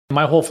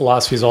My whole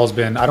philosophy has always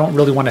been, I don't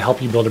really want to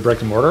help you build a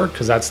brick and mortar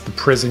because that's the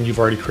prison you've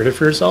already created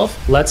for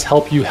yourself. Let's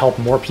help you help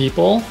more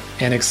people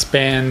and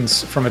expand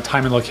from a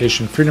time and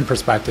location freedom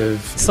perspective.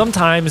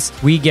 Sometimes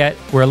we're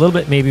a little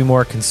bit maybe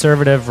more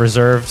conservative,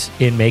 reserved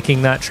in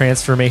making that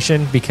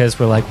transformation because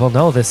we're like, well,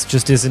 no, this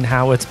just isn't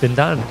how it's been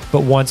done.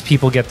 But once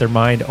people get their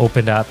mind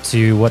opened up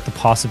to what the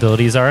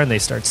possibilities are and they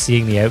start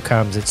seeing the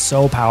outcomes, it's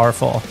so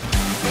powerful.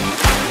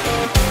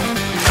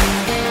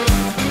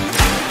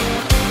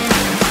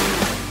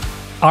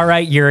 All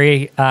right,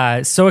 Yuri,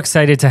 so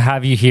excited to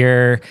have you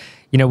here.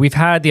 You know, we've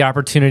had the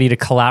opportunity to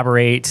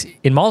collaborate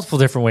in multiple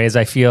different ways,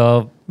 I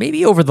feel,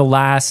 maybe over the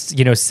last,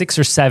 6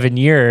 or 7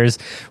 years,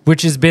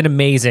 which has been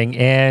amazing.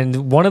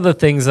 And one of the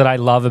things that I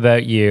love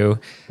about you,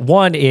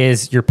 one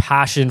is your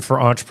passion for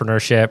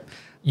entrepreneurship.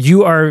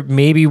 You are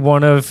maybe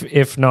one of,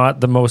 if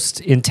not the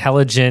most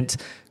intelligent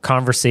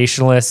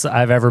conversationalists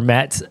I've ever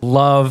met.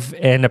 Love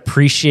and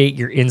appreciate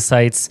your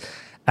insights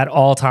at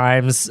all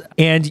times,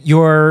 and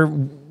your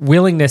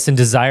willingness and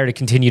desire to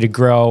continue to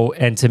grow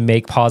and to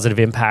make positive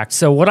impact.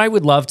 So what I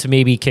would love to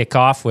maybe kick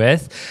off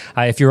with,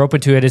 if you're open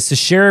to it, is to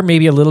share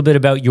maybe a little bit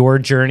about your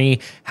journey,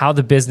 how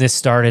the business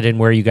started, and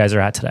where you guys are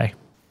at today.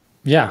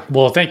 Yeah,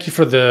 well, thank you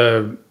for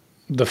the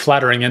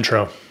flattering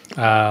intro.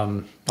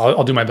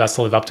 I'll do my best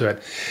to live up to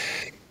it.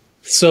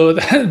 So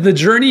the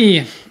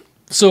journey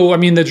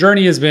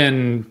has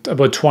been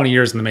about 20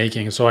 years in the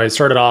making. So I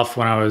started off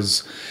when I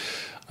was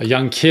a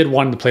young kid,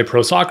 wanted to play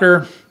pro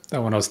soccer.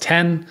 When I was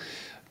 10,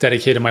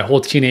 dedicated my whole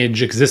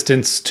teenage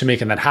existence to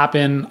making that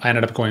happen. I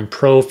ended up going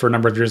pro for a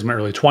number of years in my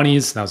early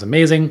 20s. And that was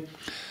amazing.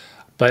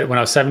 But when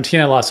I was 17,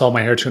 I lost all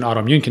my hair to an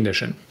autoimmune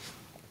condition.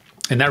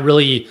 And that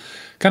really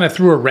kind of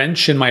threw a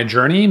wrench in my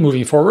journey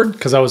moving forward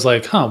because I was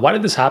like, why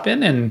did this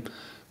happen? And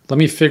let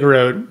me figure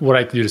out what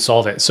I can do to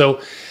solve it. So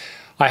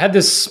I had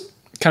this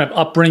kind of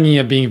upbringing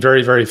of being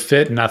very, very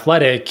fit and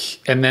athletic,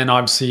 and then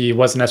obviously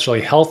wasn't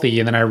necessarily healthy.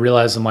 And then I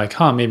realized I'm like,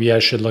 maybe I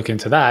should look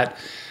into that.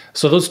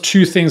 So those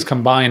two things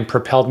combined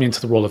propelled me into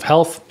the world of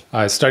health.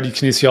 I studied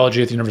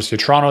kinesiology at the University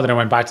of Toronto. Then I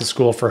went back to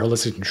school for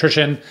holistic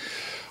nutrition,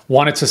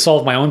 wanted to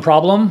solve my own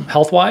problem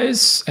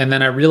health-wise. And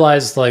then I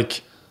realized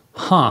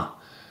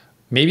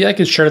maybe I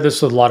could share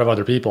this with a lot of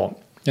other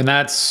people. And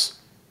that's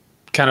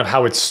kind of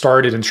how it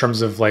started in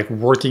terms of like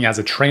working as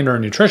a trainer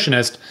and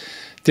nutritionist.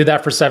 Did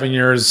that for 7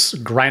 years,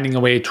 grinding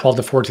away 12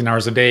 to 14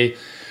 hours a day,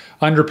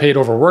 underpaid,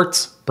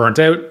 overworked, burnt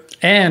out.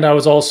 And I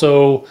was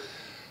also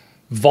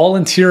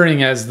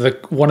volunteering as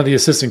one of the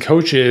assistant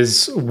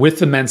coaches with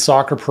the men's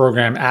soccer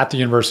program at the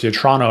University of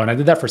Toronto. And I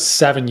did that for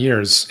 7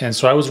 years. And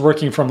so I was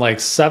working from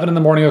like 7 in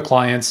the morning with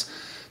clients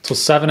till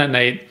 7 at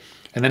night.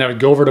 And then I would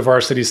go over to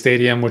Varsity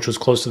Stadium, which was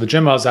close to the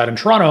gym I was at in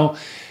Toronto.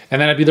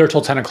 And then I'd be there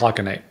till 10 o'clock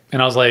at night.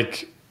 And I was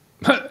like,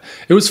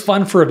 it was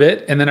fun for a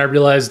bit. And then I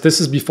realized this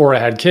is before I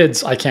had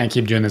kids. I can't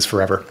keep doing this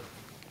forever.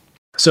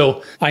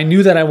 So I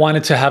knew that I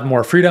wanted to have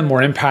more freedom,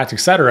 more impact,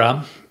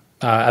 etc.,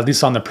 at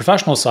least on the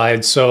professional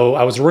side. So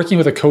I was working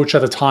with a coach at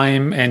the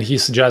time and he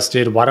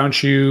suggested, why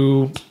don't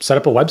you set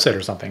up a website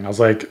or something? I was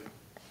like,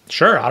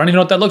 sure. I don't even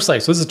know what that looks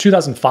like. So this is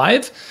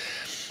 2005.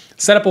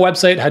 Set up a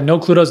website, had no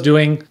clue what I was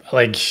doing,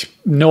 like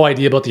no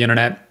idea about the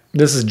internet.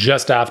 This is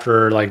just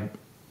after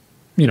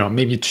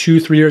maybe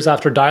 2-3 years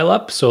after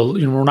dial-up. So,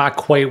 we're not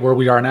quite where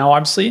we are now,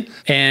 obviously.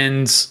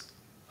 And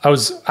I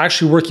was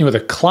actually working with a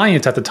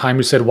client at the time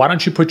who said, why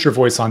don't you put your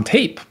voice on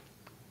tape?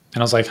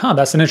 And I was like,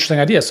 that's an interesting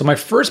idea. So my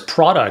first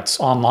product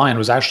online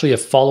was actually a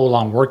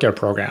follow-along workout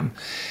program.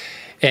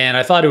 And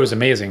I thought it was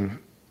amazing,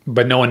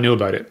 but no one knew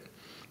about it.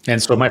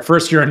 And so my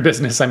first year in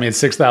business, I made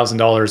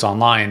 $6,000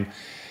 online.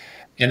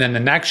 And then the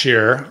next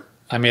year,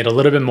 I made a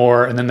little bit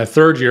more. And then the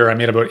third year, I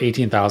made about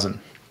 $18,000.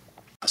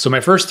 So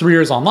my first 3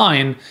 years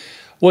online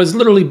was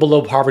literally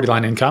below poverty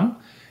line income.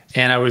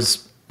 And I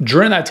was,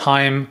 during that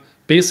time,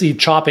 basically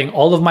chopping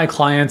all of my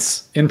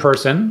clients in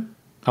person.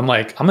 I'm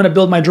like, I'm going to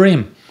build my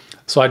dream.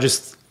 So I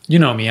just,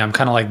 me, I'm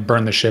kind of like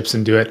burn the ships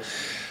and do it.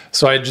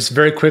 So I just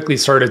very quickly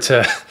started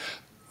to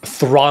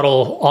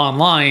throttle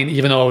online,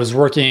 even though I was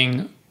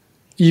working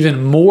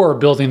even more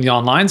building the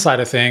online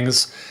side of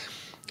things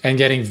and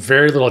getting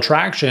very little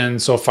traction.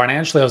 So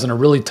financially, I was in a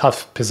really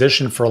tough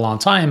position for a long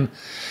time.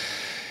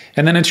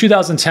 And then in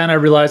 2010, I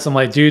realized I'm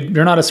like, dude,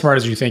 you're not as smart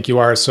as you think you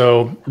are.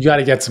 So you got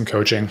to get some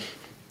coaching.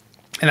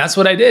 And that's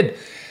what I did.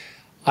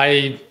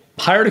 I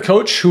hired a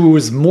coach who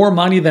was more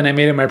money than I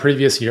made in my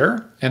previous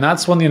year. And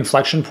that's when the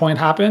inflection point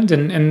happened.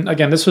 And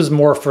again, this was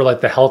more for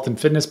like the health and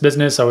fitness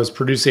business. I was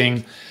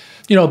producing,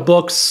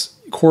 books,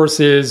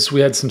 courses.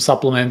 We had some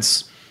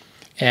supplements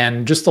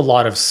and just a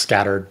lot of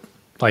scattered.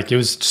 Like it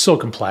was so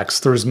complex.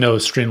 There was no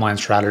streamlined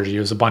strategy. It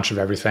was a bunch of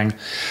everything.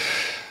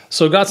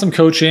 So got some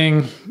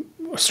coaching,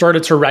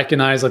 started to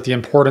recognize like the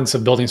importance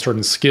of building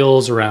certain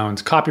skills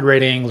around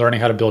copywriting, learning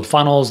how to build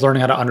funnels,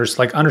 learning how to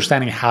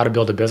understanding how to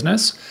build a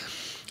business.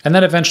 And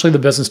then eventually the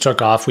business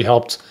took off. We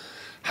helped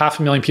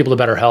 500,000 people to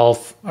better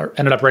health,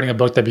 ended up writing a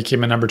book that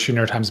became a #2 New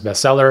York Times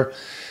bestseller.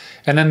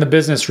 And then the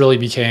business really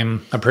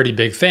became a pretty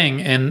big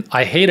thing. And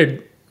I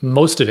hated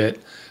most of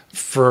it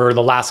for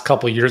the last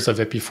couple of years of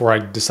it before I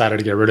decided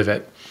to get rid of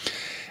it.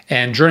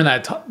 And during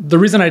that, the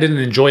reason I didn't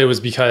enjoy it was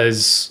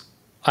because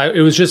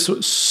it was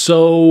just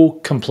so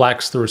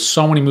complex. There were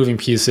so many moving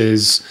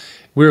pieces.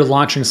 We were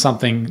launching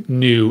something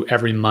new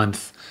every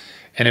month,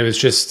 and it was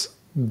just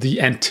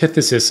the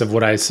antithesis of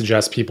what I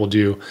suggest people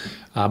do.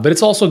 But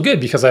it's also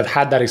good because I've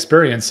had that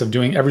experience of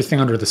doing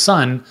everything under the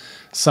sun,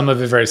 some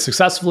of it very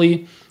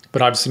successfully,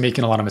 but obviously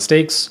making a lot of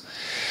mistakes.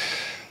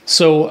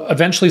 So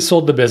eventually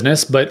sold the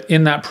business, but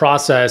in that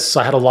process,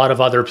 I had a lot of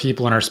other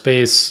people in our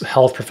space,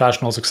 health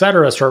professionals, et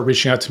cetera, start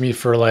reaching out to me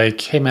for like,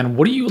 hey man,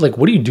 what are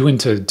you doing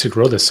to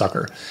grow this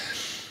sucker?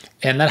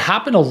 And that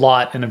happened a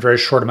lot in a very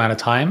short amount of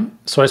time.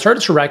 So I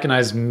started to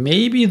recognize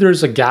maybe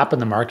there's a gap in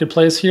the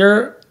marketplace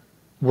here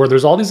where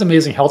there's all these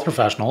amazing health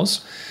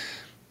professionals,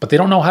 but they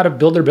don't know how to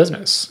build their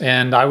business.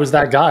 And I was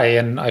that guy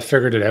and I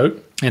figured it out.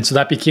 And so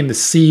that became the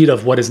seed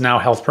of what is now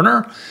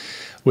Healthpreneur,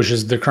 which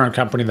is the current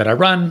company that I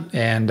run.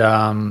 And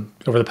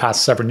over the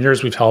past 7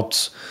 years, we've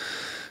helped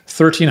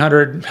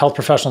 1,300 health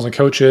professionals and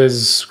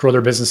coaches grow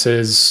their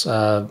businesses.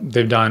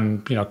 They've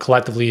done,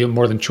 collectively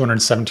more than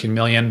 217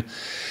 million.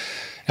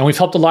 And we've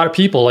helped a lot of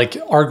people. Like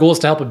our goal is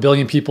to help 1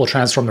 billion people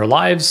transform their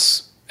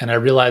lives. And I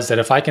realized that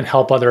if I can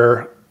help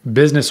other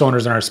business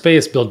owners in our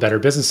space build better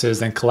businesses,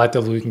 then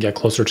collectively we can get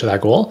closer to that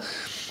goal.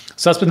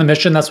 So that's been the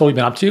mission. That's what we've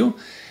been up to.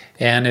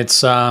 And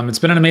it's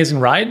been an amazing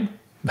ride.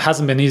 It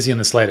hasn't been easy in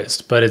the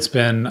slightest, but it's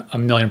been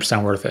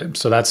 1,000,000% worth it.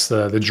 So that's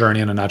the journey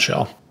in a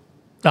nutshell.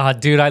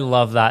 Dude, I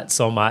love that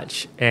so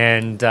much.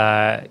 And,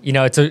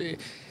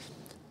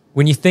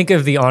 when you think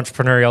of the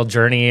entrepreneurial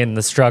journey and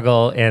the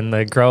struggle and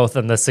the growth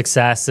and the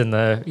success and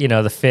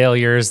the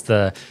failures,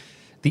 the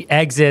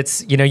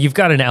exits, you've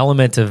got an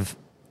element of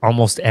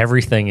almost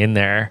everything in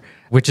there,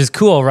 which is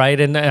cool, right?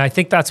 And I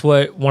think that's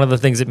one of the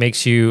things that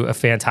makes you a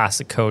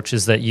fantastic coach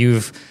is that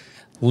you've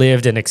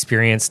lived and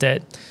experienced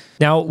it.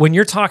 Now, when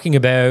you're talking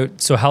about,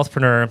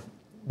 Healthpreneur,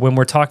 when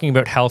we're talking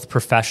about health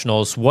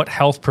professionals, what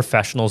health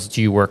professionals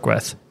do you work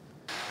with?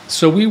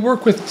 So we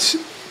work with,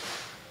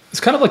 it's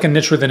kind of like a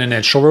niche within a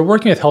niche. So we're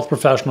working with health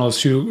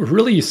professionals who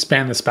really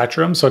span the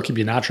spectrum. So it could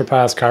be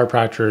naturopaths,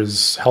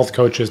 chiropractors, health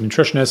coaches,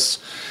 nutritionists,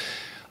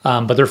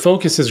 but their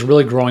focus is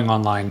really growing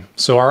online.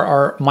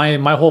 So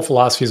my whole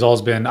philosophy has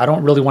always been, I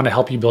don't really want to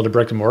help you build a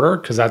brick and mortar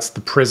because that's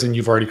the prison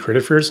you've already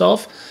created for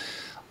yourself.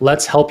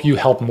 Let's help you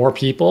help more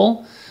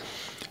people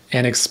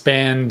and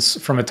expand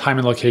from a time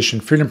and location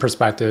freedom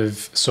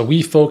perspective. So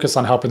we focus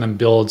on helping them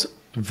build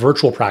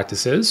virtual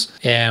practices.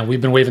 And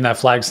we've been waving that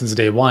flag since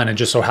day one. It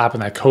just so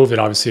happened that COVID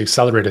obviously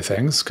accelerated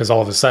things because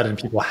all of a sudden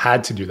people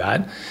had to do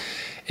that.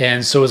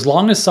 And so as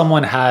long as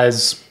someone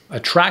has a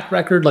track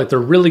record, like they're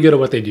really good at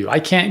what they do, I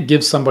can't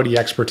give somebody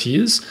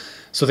expertise.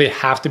 So they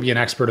have to be an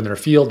expert in their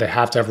field. They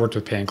have to have worked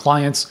with paying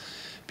clients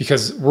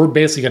because we're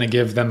basically going to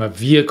give them a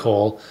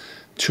vehicle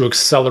to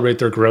accelerate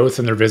their growth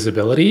and their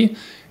visibility.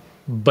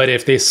 But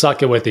if they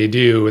suck at what they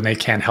do and they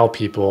can't help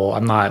people,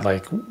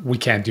 we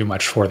can't do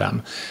much for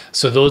them.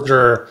 So those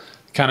are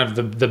kind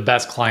of the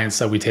best clients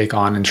that we take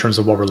on in terms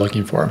of what we're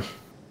looking for.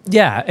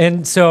 Yeah.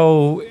 And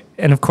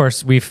of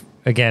course, we've,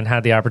 again,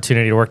 had the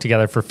opportunity to work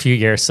together for a few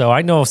years. So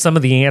I know some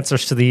of the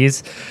answers to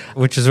these,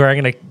 which is where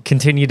I'm going to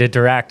continue to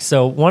direct.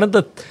 So one of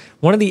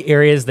the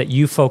areas that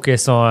you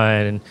focus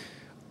on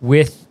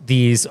with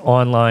these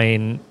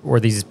online or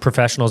these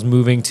professionals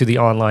moving to the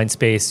online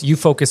space, you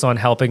focus on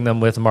helping them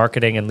with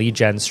marketing and lead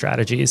gen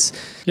strategies.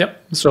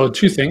 Yep. So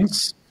 2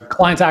 things,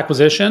 client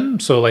acquisition,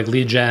 so like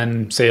lead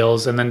gen,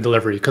 sales, and then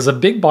delivery. Because a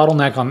big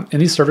bottleneck on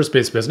any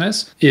service-based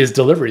business is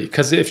delivery.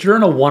 Because if you're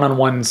in a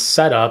one-on-one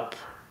setup,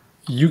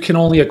 you can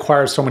only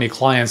acquire so many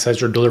clients as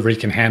your delivery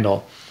can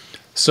handle.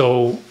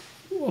 So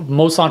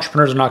most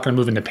entrepreneurs are not going to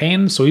move into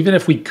pain. So even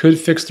if we could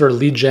fix their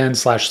lead gen /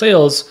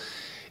 sales,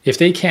 if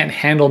they can't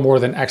handle more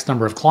than X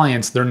number of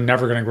clients, they're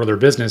never going to grow their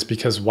business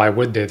because why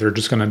would they? They're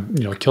just going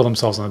to kill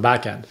themselves on the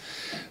back end.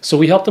 So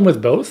we help them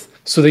with both.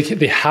 So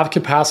they have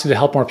capacity to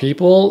help more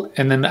people.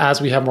 And then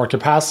as we have more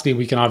capacity,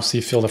 we can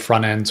obviously fill the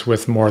front end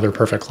with more of their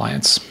perfect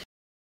clients.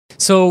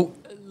 So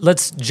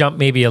let's jump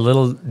maybe a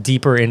little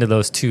deeper into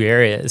those 2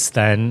 areas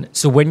then.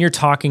 So when you're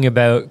talking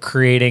about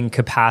creating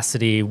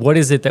capacity, what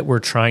is it that we're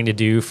trying to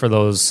do for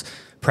those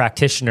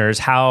practitioners?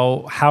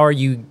 How are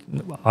you,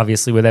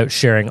 obviously without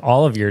sharing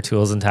all of your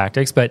tools and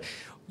tactics, but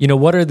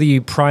what are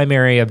the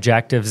primary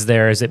objectives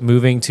there? Is it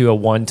moving to a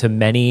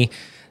one-to-many,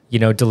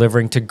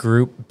 delivering to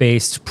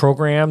group-based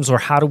programs, or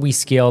how do we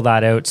scale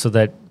that out so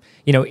that,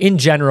 in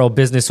general,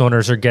 business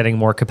owners are getting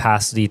more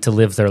capacity to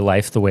live their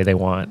life the way they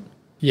want?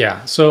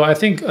 Yeah. So I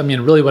think,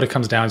 really what it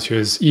comes down to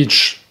is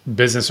each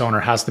business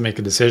owner has to make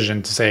a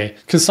decision to say,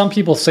 because some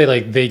people say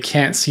like they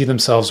can't see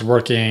themselves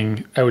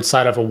working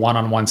outside of a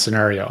one-on-one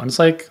scenario. And it's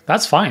like,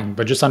 that's fine,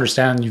 but just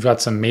understand you've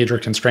got some major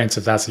constraints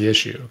if that's the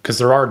issue, because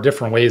there are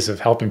different ways of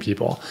helping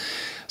people.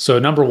 So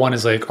number one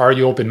is like, are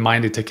you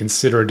open-minded to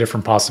consider a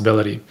different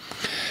possibility?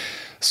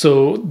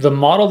 So the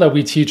model that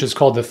we teach is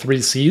called the 3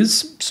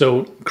 C's.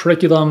 So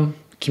curriculum,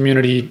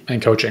 community,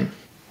 and coaching.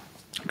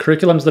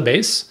 Curriculum's the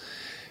base,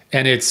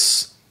 and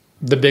it's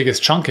the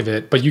biggest chunk of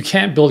it, but you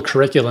can't build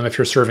curriculum if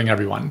you're serving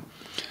everyone.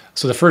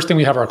 So the first thing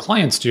we have our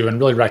clients do and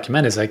really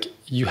recommend is like,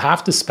 you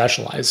have to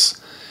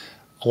specialize.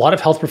 A lot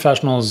of health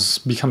professionals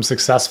become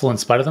successful in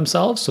spite of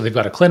themselves. So they've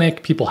got a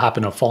clinic, people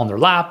happen to fall in their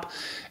lap,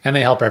 and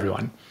they help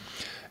everyone.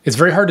 It's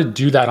very hard to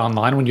do that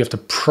online when you have to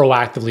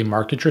proactively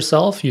market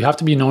yourself. You have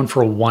to be known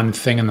for one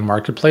thing in the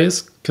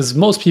marketplace because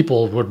most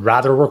people would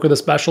rather work with a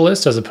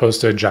specialist as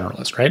opposed to a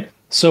generalist, right?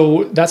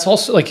 So that's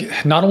also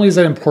like, not only is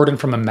that important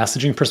from a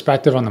messaging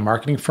perspective on the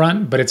marketing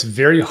front, but it's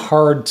very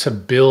hard to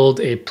build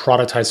a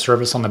productized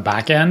service on the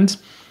back end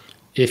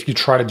if you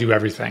try to do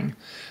everything.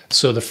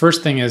 So the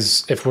first thing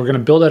is, if we're going to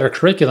build out a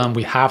curriculum,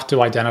 we have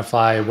to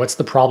identify what's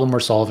the problem we're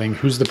solving,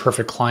 who's the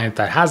perfect client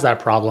that has that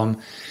problem,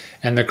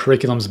 and the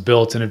curriculum's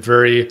built in a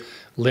very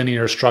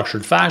linear,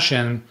 structured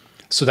fashion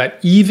so that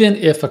even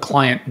if a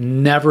client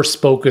never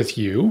spoke with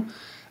you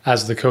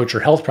as the coach or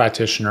health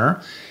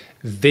practitioner,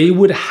 they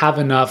would have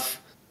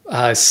enough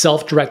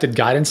self-directed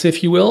guidance,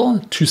 if you will,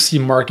 to see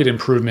market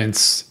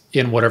improvements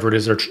in whatever it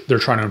is they're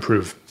trying to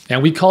improve.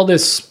 And we call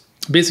this,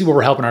 basically what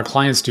we're helping our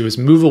clients do is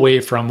move away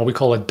from what we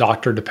call a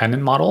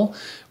doctor-dependent model,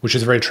 which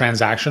is very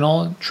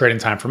transactional, trading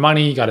time for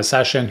money. You got a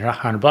session,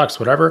 $100,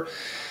 whatever.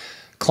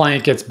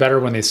 Client gets better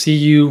when they see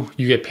you.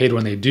 You get paid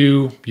when they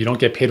do. You don't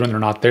get paid when they're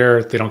not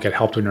there. They don't get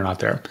helped when you're not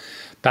there.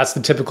 That's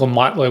the typical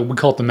model. We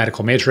call it the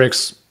medical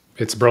matrix.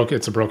 It's a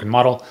broken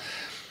model.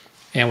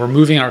 And we're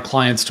moving our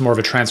clients to more of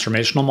a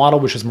transformational model,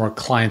 which is more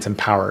client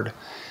empowered.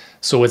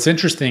 So what's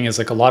interesting is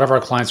like a lot of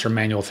our clients are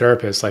manual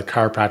therapists, like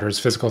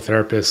chiropractors, physical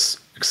therapists,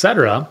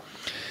 etc.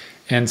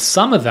 And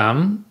some of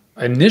them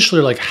initially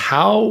are like,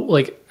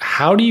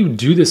 how do you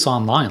do this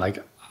online?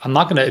 Like, I'm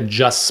not going to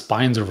adjust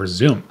spines over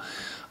Zoom.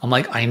 I'm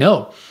like, I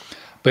know,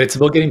 but it's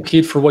about getting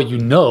paid for what you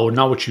know,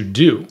 not what you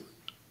do.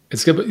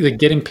 It's about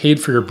getting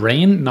paid for your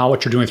brain, not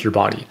what you're doing with your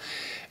body.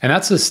 And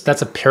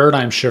that's a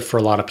paradigm shift for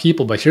a lot of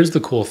people. But here's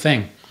the cool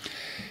thing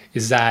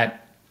is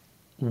that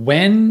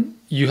when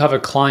you have a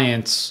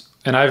client,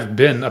 and I've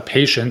been a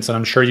patient, and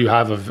I'm sure you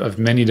have of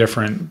many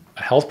different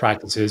health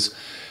practices,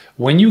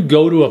 when you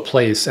go to a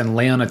place and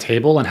lay on a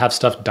table and have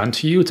stuff done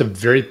to you, it's a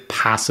very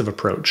passive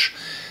approach.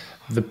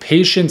 The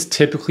patient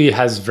typically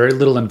has very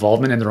little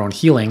involvement in their own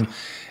healing.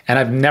 And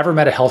I've never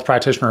met a health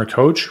practitioner or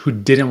coach who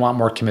didn't want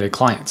more committed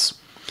clients,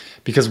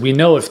 because we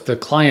know if the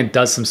client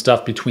does some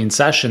stuff between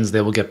sessions,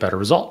 they will get better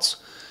results.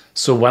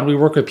 So when we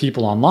work with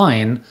people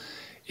online,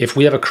 if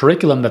we have a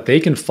curriculum that they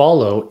can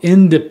follow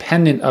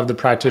independent of the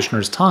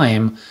practitioner's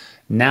time,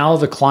 now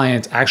the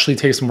client actually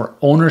takes more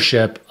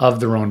ownership of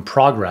their own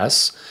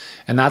progress.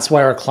 And that's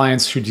why our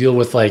clients who deal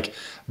with like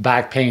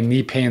back pain,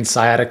 knee pain,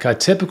 sciatica,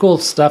 typical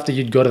stuff that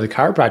you'd go to the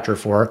chiropractor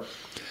for,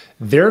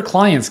 their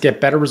clients get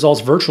better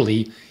results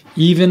virtually,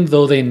 even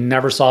though they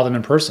never saw them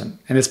in person.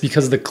 And it's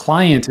because the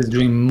client is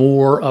doing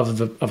more of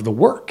the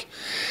work.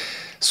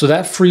 So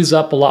that frees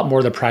up a lot more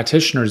of the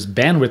practitioner's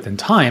bandwidth and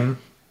time.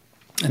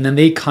 And then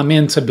they come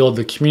in to build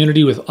the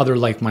community with other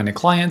like-minded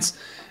clients.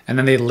 And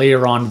then they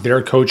layer on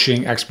their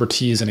coaching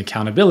expertise and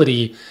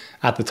accountability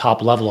at the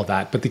top level of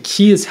that. But the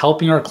key is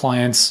helping our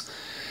clients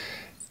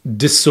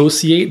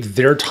dissociate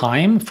their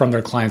time from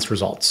their clients'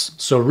 results.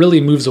 So it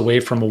really moves away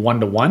from a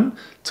one-to-one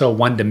to a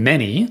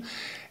one-to-many.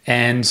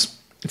 And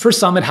for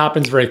some, it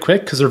happens very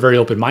quick because they're very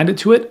open-minded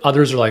to it.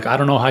 Others are like, I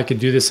don't know how I could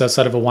do this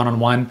outside of a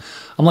one-on-one.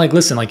 I'm like,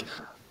 listen, like,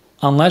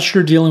 unless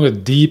you're dealing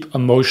with deep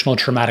emotional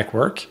traumatic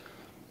work,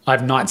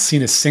 I've not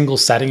seen a single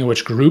setting in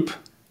which group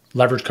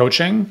leverage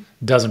coaching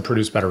doesn't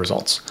produce better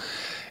results.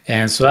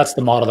 And so that's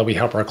the model that we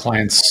help our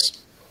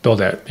clients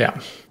build out. Yeah.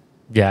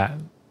 Yeah.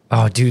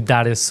 Oh, dude,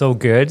 that is so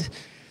good.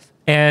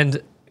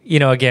 And, you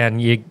know, again,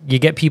 you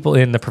get people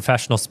in the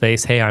professional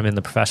space. Hey, I'm in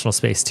the professional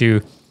space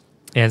too.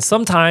 And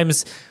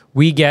sometimes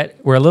we're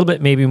a little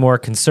bit maybe more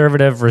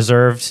conservative,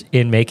 reserved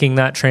in making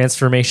that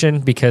transformation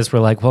because we're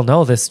like, well,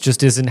 no, this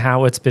just isn't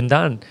how it's been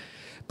done.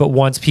 But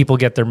once people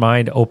get their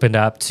mind opened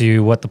up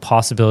to what the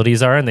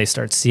possibilities are and they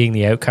start seeing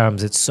the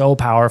outcomes, it's so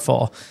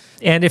powerful.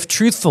 And if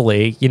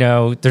truthfully, you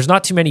know, there's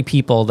not too many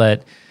people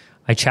that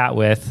I chat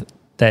with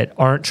that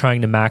aren't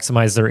trying to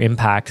maximize their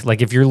impact.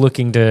 Like if you're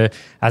looking to,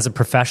 as a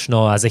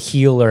professional, as a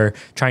healer,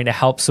 trying to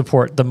help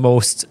support the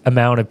most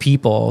amount of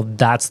people,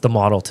 that's the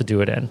model to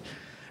do it in,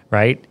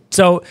 right?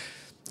 So,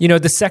 you know,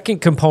 the second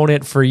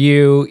component for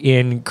you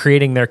in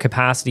creating their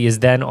capacity is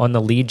then on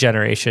the lead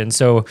generation.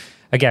 So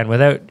again,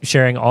 without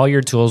sharing all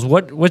your tools,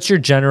 what's your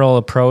general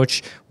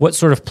approach? What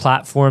sort of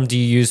platform do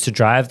you use to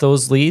drive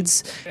those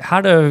leads?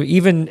 How do,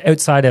 even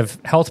outside of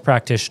health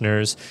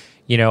practitioners,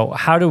 you know,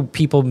 how do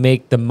people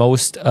make the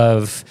most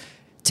of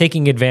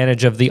taking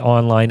advantage of the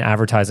online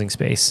advertising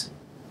space?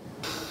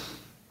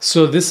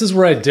 So this is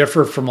where I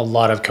differ from a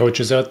lot of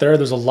coaches out there.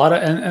 There's a lot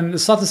of, and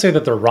it's not to say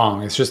that they're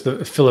wrong. It's just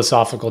a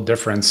philosophical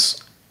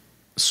difference.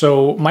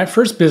 So my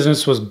first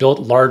business was built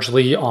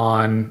largely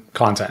on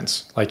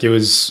content. Like it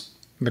was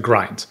the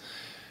grind.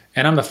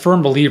 And I'm a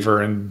firm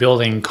believer in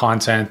building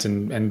content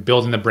and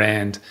building the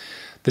brand.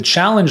 The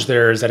challenge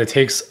there is that it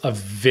takes a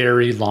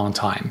very long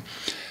time.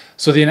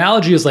 So the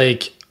analogy is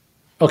like,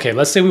 okay,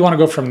 let's say we want to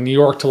go from New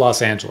York to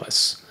Los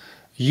Angeles.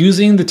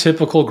 Using the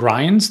typical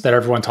grinds that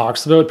everyone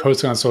talks about,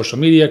 posting on social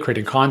media,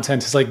 creating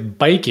content, is like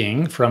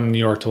biking from New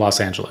York to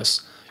Los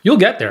Angeles. You'll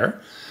get there,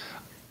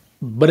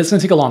 but it's going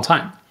to take a long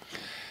time.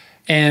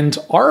 And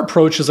our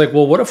approach is like,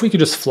 well, what if we could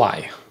just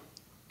fly?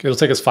 It'll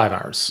take us 5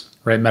 hours,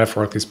 right?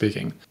 Metaphorically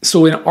speaking.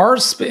 So in our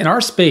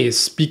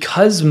space,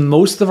 because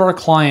most of our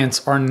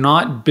clients are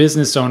not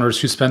business owners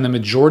who spend the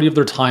majority of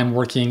their time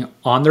working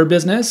on their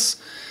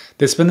business,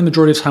 they spend the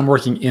majority of time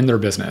working in their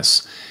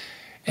business.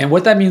 And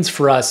what that means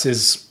for us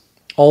is,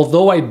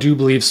 although I do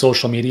believe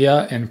social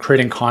media and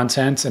creating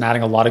content and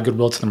adding a lot of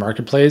goodwill to the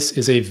marketplace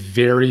is a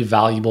very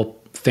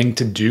valuable thing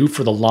to do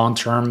for the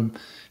long-term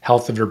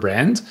health of your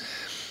brand,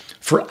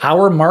 for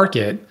our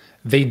market,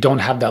 they don't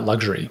have that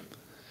luxury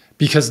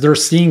because they're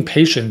seeing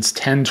patients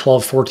 10,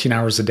 12, 14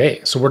 hours a day.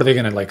 So what are they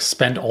going to like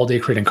spend all day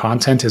creating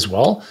content as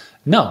well?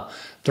 No,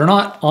 they're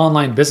not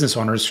online business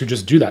owners who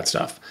just do that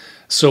stuff.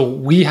 So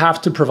we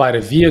have to provide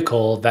a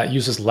vehicle that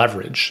uses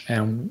leverage.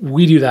 And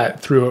we do that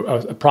through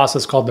a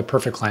process called the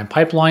Perfect Client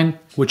Pipeline,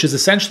 which is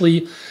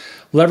essentially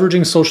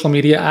leveraging social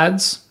media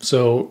ads.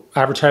 So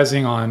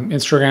advertising on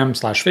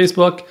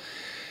Instagram/Facebook.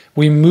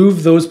 We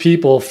move those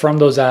people from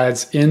those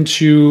ads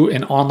into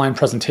an online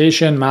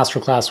presentation,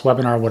 masterclass,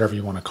 webinar, whatever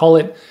you want to call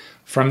it.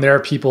 From there,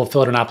 people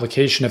fill out an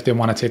application if they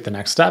want to take the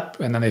next step,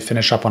 and then they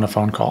finish up on a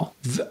phone call.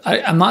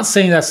 I'm not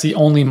saying that's the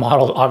only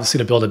model, obviously,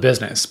 to build a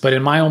business, but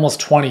in my almost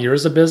 20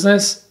 years of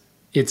business,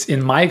 it's,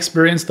 in my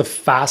experience, the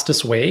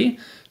fastest way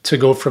to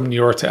go from New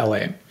York to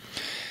LA.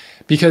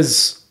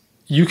 Because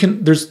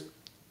there's,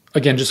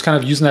 again, just kind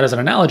of using that as an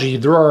analogy,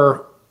 there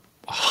are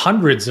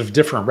hundreds of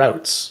different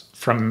routes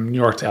from New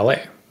York to LA,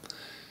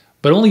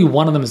 but only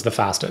one of them is the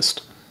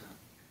fastest.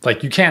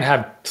 Like you can't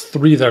have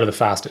 3 that are the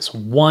fastest.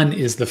 One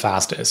is the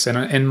fastest.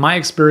 And in my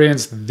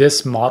experience,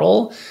 this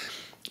model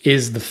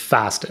is the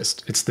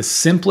fastest. It's the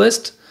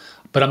simplest,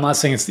 but I'm not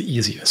saying it's the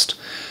easiest.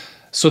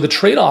 So the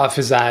trade-off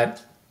is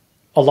that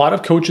a lot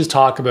of coaches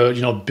talk about,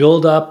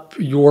 build up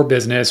your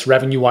business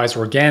revenue-wise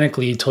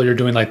organically till you're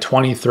doing like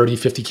 20, 30,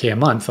 50K a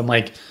month. I'm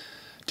like,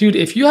 dude,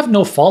 if you have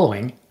no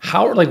following,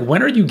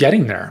 when are you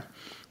getting there?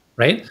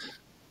 Right?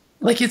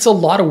 Like it's a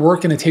lot of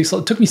work and it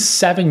took me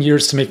 7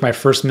 years to make my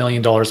first $1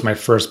 million, my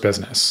first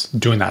business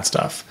doing that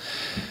stuff.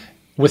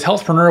 With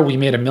Healthpreneur, we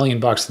made $1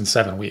 million in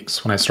 7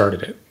 weeks when I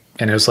started it.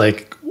 And it was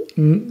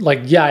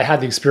yeah, I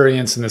had the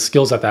experience and the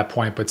skills at that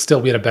point, but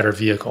still we had a better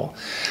vehicle.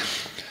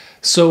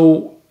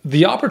 So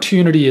the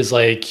opportunity is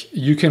like,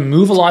 you can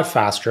move a lot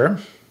faster.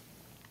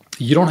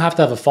 You don't have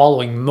to have a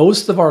following.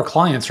 Most of our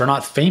clients are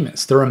not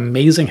famous. They're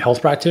amazing health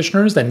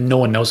practitioners that no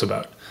one knows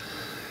about.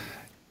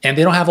 And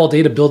they don't have all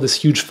day to build this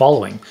huge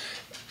following.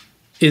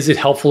 Is it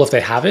helpful if they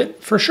have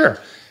it? For sure.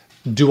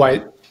 Do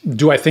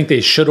I think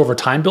they should over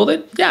time build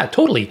it? Yeah,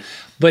 totally.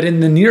 But in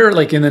the near,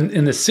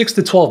 in the 6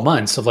 to 12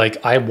 months of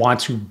I want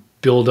to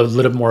build a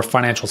little more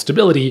financial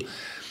stability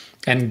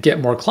and get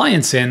more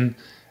clients in,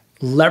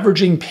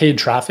 leveraging paid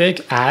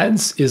traffic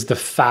ads is the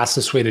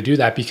fastest way to do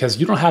that because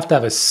you don't have to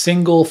have a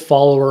single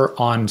follower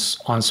on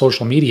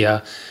social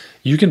media.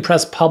 You can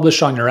press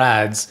publish on your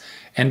ads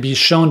and be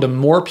shown to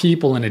more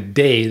people in a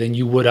day than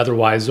you would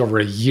otherwise over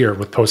a year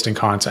with posting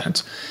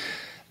content.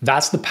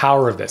 That's the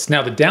power of this.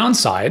 Now, the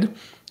downside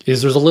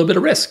is there's a little bit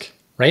of risk,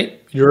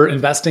 right? You're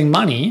investing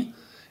money,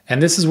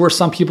 and this is where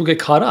some people get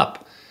caught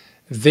up.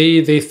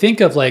 They think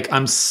of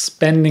I'm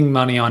spending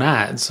money on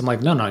ads. I'm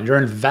like, no, you're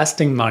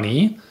investing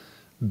money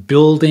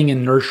building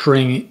and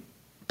nurturing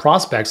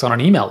prospects on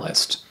an email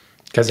list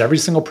because every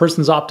single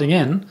person's opting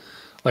in.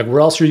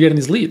 Where else are you getting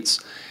these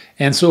leads?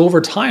 And so over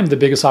time, the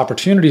biggest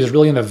opportunity is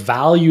really in the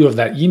value of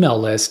that email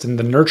list and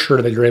the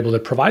nurture that you're able to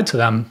provide to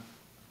them.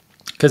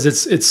 Because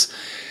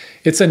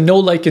it's a know,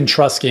 like, and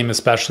trust game,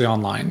 especially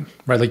online,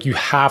 right? You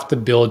have to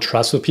build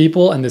trust with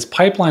people. And this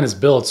pipeline is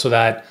built so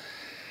that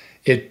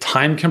it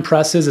time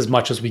compresses as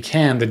much as we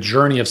can the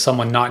journey of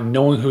someone not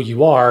knowing who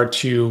you are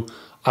to,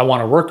 I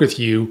want to work with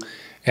you.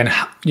 And,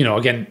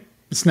 again,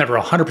 it's never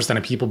 100%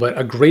 of people, but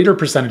a greater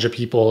percentage of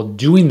people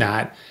doing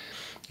that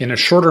in a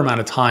shorter amount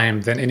of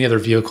time than any other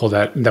vehicle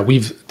that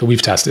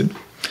we've tested.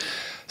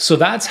 So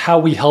that's how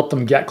we help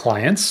them get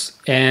clients.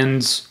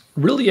 And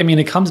really,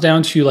 it comes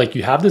down to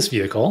you have this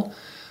vehicle,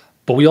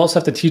 but we also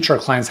have to teach our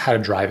clients how to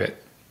drive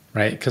it,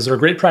 right? Because they're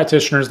great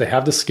practitioners. They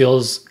have the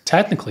skills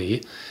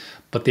technically,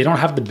 but they don't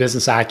have the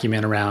business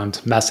acumen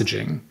around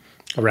messaging,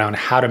 around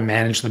how to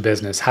manage the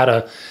business, how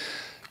to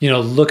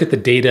look at the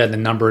data and the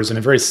numbers in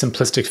a very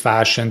simplistic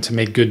fashion to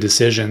make good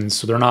decisions.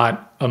 So they're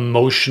not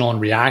emotional and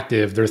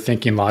reactive. They're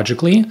thinking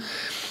logically.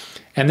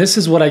 And this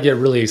is what I get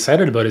really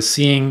excited about is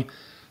seeing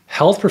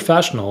health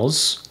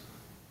professionals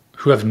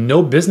who have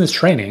no business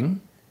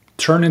training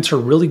turn into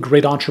really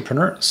great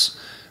entrepreneurs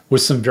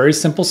with some very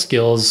simple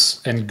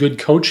skills and good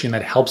coaching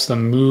that helps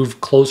them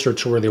move closer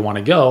to where they want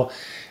to go.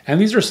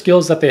 And these are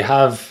skills that they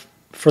have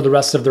for the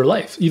rest of their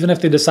life. Even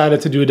if they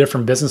decided to do a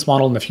different business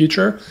model in the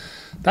future,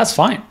 that's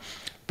fine.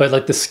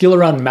 But the skill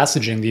around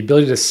messaging, the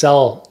ability to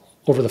sell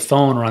over the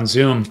phone or on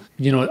Zoom,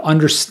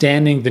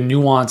 understanding the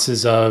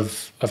nuances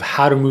of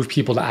how to move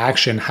people to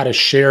action, how to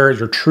share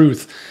your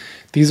truth.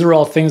 These are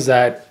all things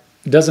that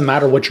it doesn't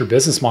matter what your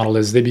business model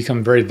is, they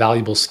become very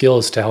valuable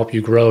skills to help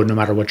you grow no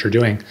matter what you're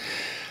doing.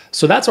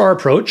 So that's our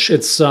approach.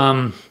 It's,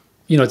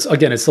 it's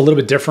a little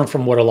bit different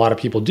from what a lot of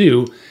people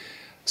do.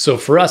 So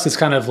for us, it's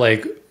kind of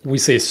like we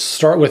say,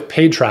 start with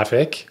paid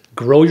traffic,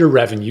 grow your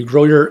revenue,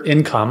 grow your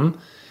income,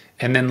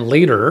 and then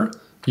later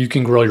you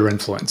can grow your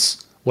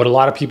influence. What a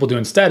lot of people do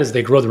instead is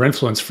they grow their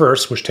influence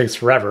first, which takes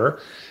forever,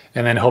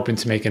 and then hoping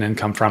to make an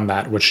income from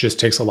that, which just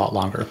takes a lot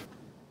longer.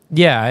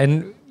 Yeah.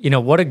 And,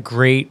 what a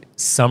great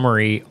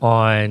summary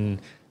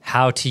on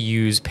how to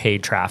use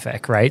paid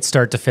traffic, right?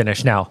 Start to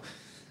finish. Now,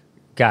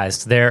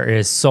 guys, there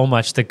is so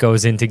much that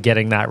goes into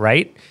getting that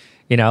right.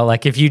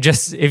 Like if you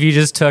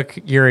just took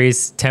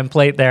Yuri's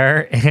template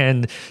there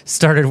and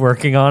started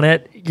working on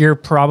it, you're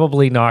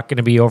probably not going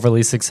to be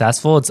overly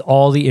successful. It's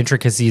all the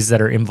intricacies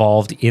that are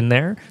involved in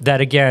there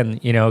that, again,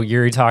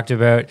 Yuri talked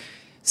about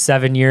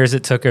 7 years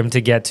it took him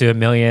to get to $1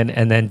 million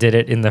and then did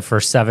it in the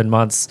first 7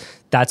 months.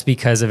 That's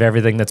because of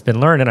everything that's been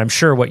learned. And I'm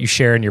sure what you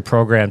share in your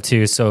program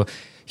too. So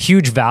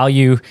huge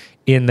value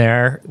in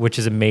there, which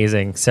is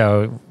amazing.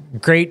 So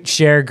great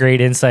share,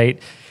 great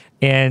insight.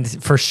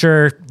 And for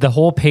sure, the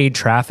whole paid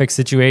traffic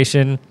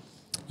situation,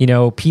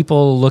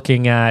 people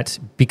looking at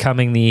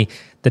becoming the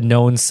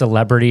known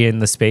celebrity in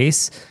the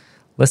space.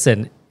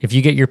 Listen, if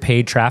you get your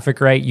paid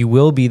traffic right, you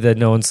will be the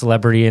known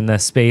celebrity in the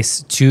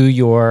space to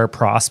your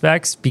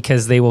prospects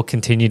because they will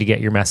continue to get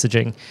your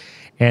messaging.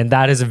 And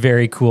that is a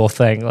very cool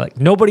thing. Like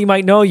nobody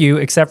might know you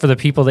except for the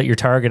people that you're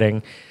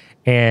targeting.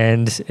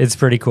 And it's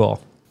pretty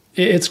cool.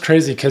 It's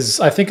crazy because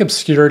I think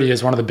obscurity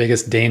is one of the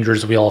biggest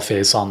dangers we all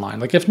face online.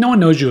 Like if no one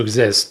knows you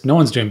exist, no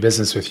one's doing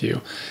business with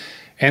you.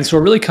 And so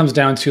it really comes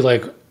down to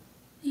like,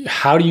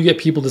 how do you get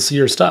people to see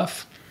your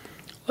stuff?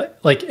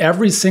 Like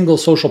every single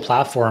social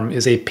platform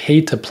is a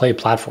pay to play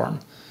platform.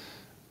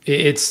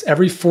 It's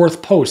every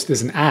fourth post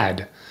is an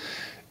ad.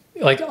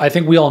 Like I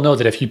think we all know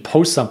that if you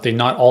post something,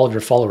 not all of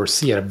your followers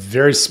see it. A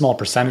very small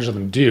percentage of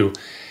them do.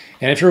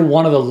 And if you're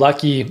one of the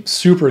lucky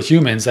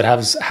superhumans that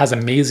has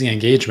amazing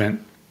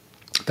engagement,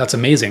 that's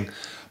amazing.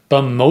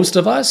 But most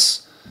of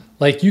us,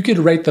 like you could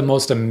write the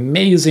most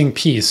amazing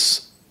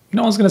piece.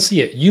 No one's going to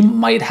see it. You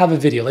might have a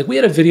video. Like we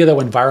had a video that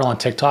went viral on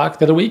TikTok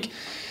the other week.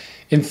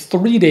 In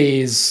 3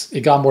 days,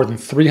 it got more than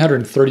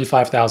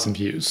 335,000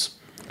 views.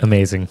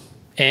 Amazing.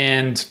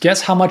 And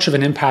guess how much of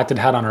an impact it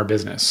had on our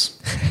business?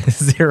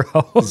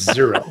 Zero.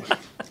 Zero.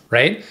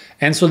 Right?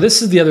 And so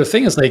this is the other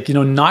thing is like,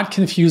 not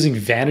confusing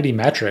vanity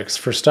metrics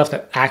for stuff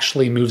that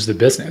actually moves the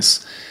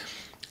business.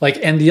 Like,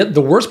 and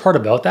the worst part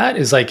about that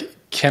is like,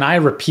 can I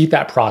repeat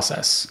that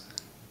process?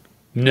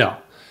 No.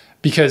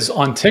 Because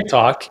on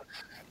TikTok,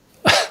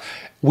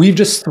 we've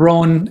just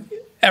thrown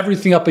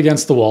everything up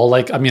against the wall.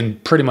 Like, I mean,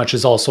 pretty much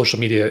is all social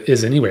media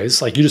is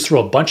anyways. Like you just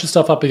throw a bunch of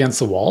stuff up against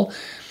the wall.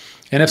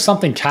 And if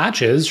something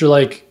catches, you're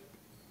like,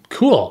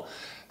 cool.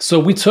 So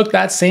we took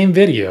that same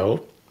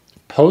video,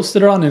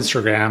 posted it on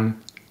Instagram,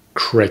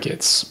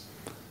 crickets.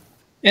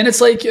 And it's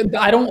like,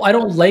 I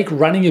don't like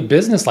running a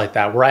business like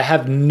that where I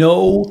have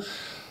no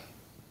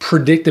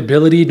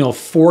predictability, no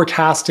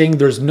forecasting.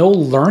 There's no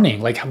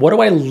learning. Like, what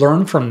do I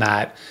learn from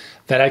that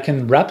I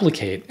can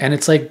replicate? And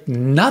it's like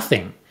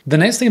nothing. The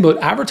nice thing about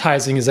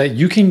advertising is that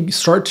you can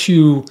start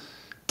to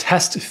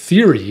test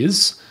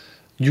theories.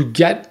 You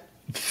get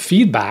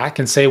feedback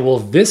and say, well,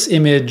 this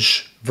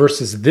image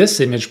versus this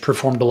image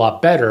performed a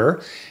lot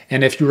better.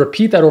 And if you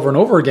repeat that over and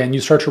over again,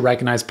 you start to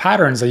recognize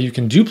patterns that you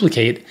can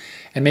duplicate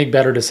and make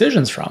better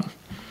decisions from.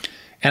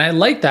 And I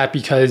like that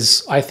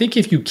because I think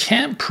if you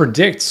can't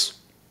predict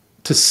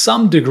to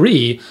some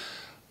degree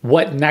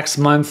what next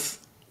month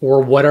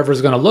or whatever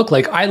is going to look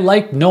like, I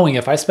like knowing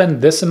if I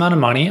spend this amount of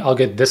money, I'll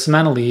get this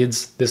amount of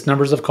leads, this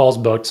numbers of calls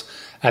booked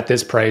at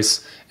this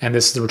price, and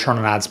this is the return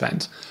on ad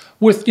spend.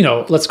 With,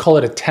 let's call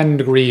it a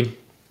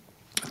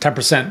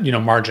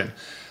 10%, margin.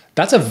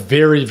 That's a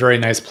very, very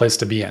nice place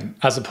to be in,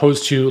 as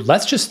opposed to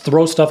let's just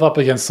throw stuff up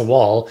against the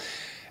wall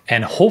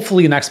and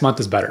hopefully next month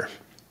is better.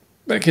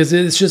 Because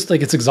it's just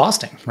like, it's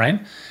exhausting,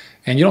 right?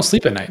 And you don't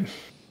sleep at night.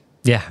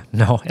 Yeah,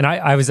 no. And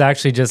I was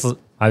actually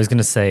I was going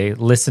to say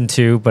listen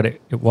to, but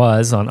it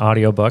was on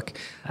audiobook,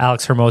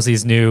 Alex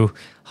Hormozi's new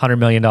 $100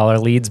 million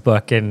leads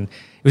book. And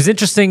it was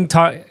interesting,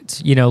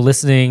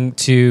 listening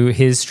to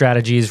his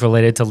strategies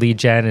related to lead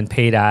gen and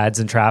paid ads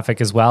and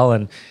traffic as well.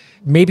 And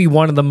maybe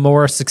one of the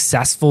more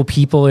successful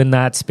people in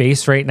that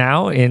space right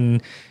now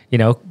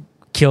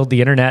killed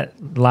the internet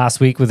last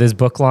week with his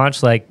book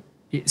launch. Like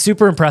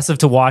super impressive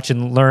to watch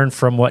and learn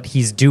from what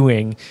he's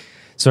doing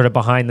sort of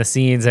behind the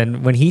scenes.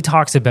 And when he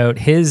talks about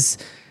his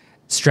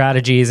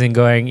strategies and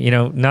going,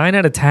 9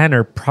 out of 10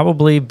 are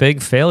probably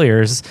big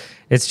failures.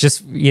 It's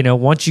just,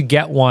 once you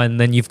get one,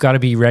 then you've got to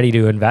be ready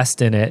to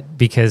invest in it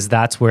because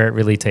that's where it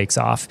really takes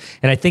off.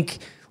 And I think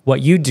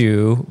what you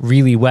do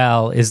really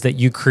well is that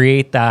you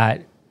create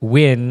that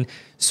win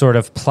sort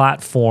of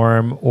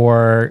platform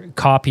or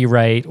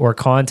copyright or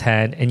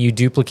content and you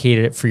duplicate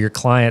it for your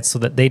clients so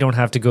that they don't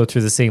have to go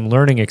through the same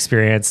learning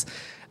experience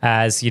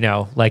as,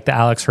 like the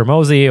Alex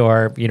Hormozi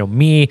or,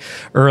 me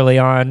early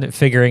on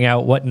figuring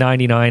out what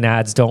 99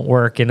 ads don't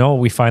work and,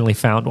 we finally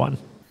found one.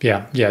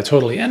 Yeah, yeah,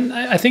 totally. And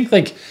I think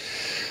like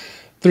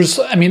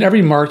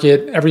every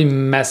market, every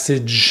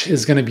message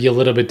is going to be a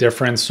little bit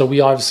different. So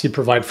we obviously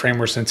provide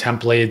frameworks and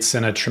templates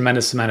and a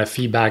tremendous amount of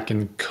feedback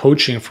and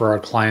coaching for our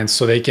clients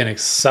so they can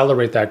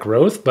accelerate that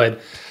growth. But,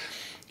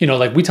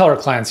 like we tell our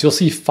clients, you'll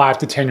see 5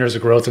 to 10 years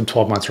of growth in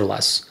 12 months or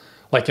less.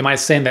 Like, am I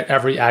saying that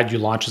every ad you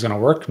launch is going to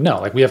work? No.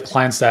 Like, we have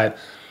clients that,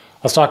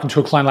 I was talking to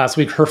a client last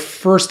week, her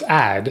first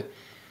ad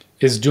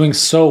is doing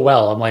so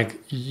well. I'm like,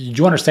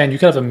 you understand you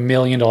could have $1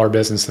 million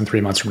business in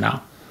 3 months from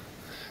now.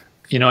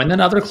 And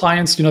then other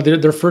clients,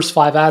 their first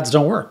 5 ads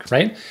don't work,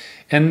 right?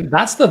 And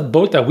that's the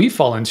boat that we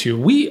fall into.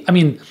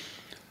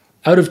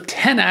 Out of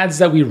 10 ads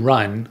that we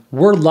run,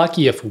 we're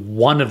lucky if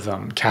one of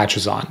them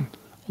catches on.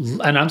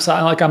 And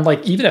I'm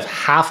like, even if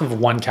half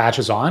of one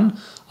catches on,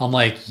 I'm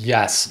like,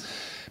 yes.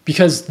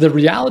 Because the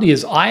reality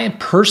is I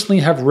personally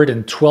have written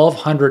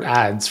 1,200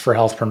 ads for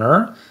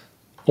Healthpreneur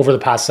over the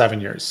past 7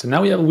 years. And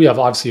now we have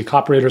obviously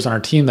copywriters on our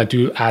team that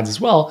do ads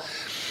as well.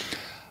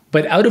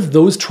 But out of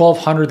those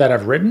 1,200 that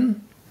I've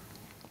written,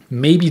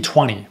 maybe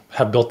 20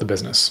 have built the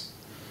business,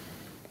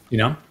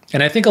 And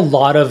I think a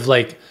lot of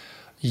like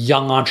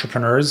young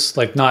entrepreneurs,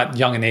 like not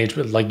young in age,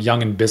 but like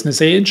young in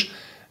business age,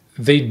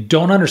 they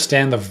don't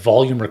understand the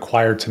volume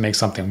required to make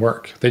something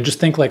work. They just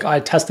think like, I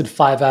tested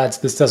 5 ads,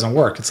 this doesn't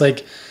work. It's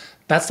like,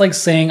 that's like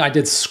saying I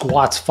did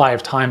squats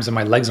 5 times and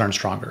my legs aren't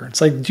stronger.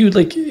 It's like, dude,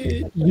 like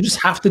you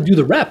just have to do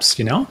the reps,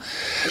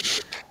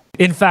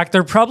 In fact,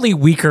 they're probably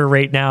weaker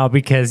right now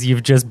because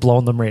you've just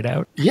blown them right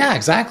out. Yeah,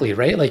 exactly.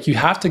 Right. Like you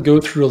have to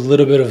go through a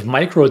little bit of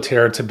micro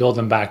tear to build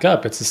them back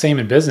up. It's the same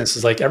in business.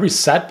 It's like every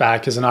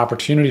setback is an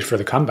opportunity for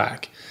the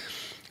comeback.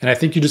 And I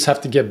think you just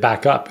have to get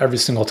back up every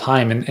single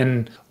time.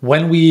 And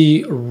when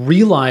we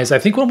realize, I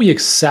think when we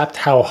accept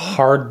how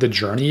hard the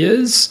journey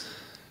is,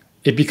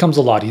 it becomes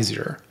a lot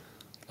easier.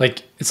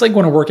 Like, it's like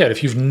going to work out.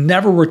 If you've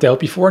never worked out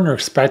before and you're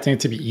expecting it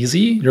to be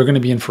easy, you're going to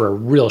be in for a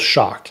real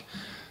shock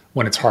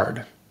when it's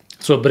hard.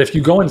 But if you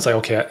go in and say,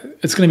 okay,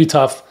 it's going to be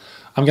tough.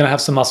 I'm going to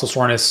have some muscle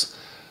soreness.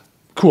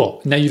 Cool.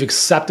 Now you've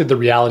accepted the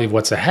reality of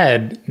what's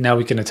ahead. Now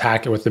we can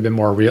attack it with a bit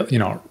more real,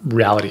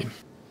 reality.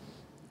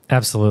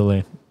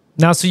 Absolutely.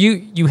 Now, so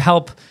you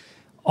help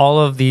all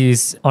of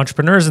these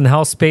entrepreneurs in the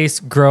health space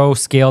grow,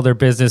 scale their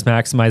business,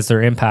 maximize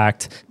their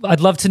impact.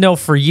 I'd love to know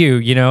for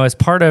you, as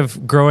part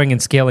of growing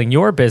and scaling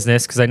your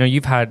business, because I know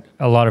you've had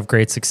a lot of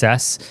great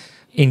success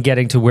in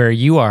getting to where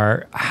you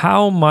are,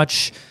 how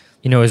much,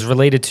 is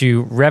related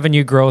to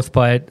revenue growth,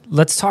 but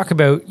let's talk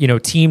about,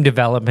 team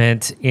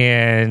development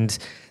and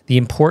the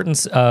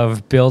importance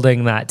of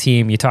building that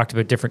team. You talked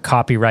about different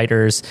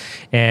copywriters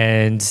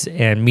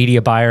and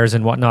media buyers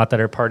and whatnot that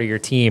are part of your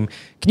team.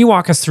 Can you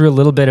walk us through a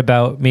little bit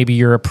about maybe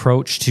your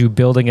approach to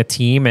building a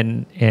team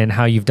and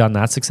how you've done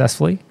that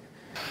successfully?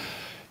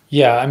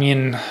 Yeah,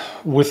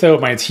 without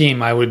my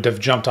team, I would have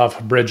jumped off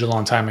a bridge a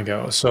long time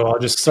ago. So I'll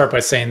just start by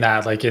saying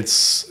that, like,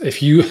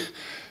 if you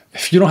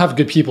don't have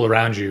good people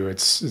around you,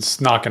 it's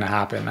not going to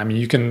happen.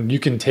 You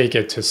can take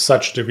it to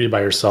such a degree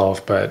by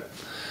yourself, but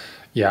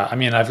yeah,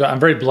 I'm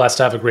very blessed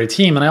to have a great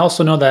team. And I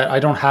also know that I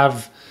don't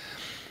have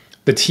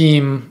the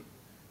team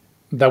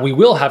that we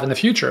will have in the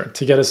future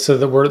to get us to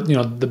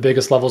the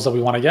biggest levels that we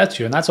want to get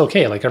to. And that's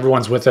okay. Like,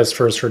 everyone's with us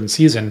for a certain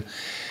season.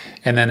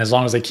 And then as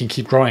long as they can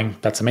keep growing,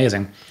 that's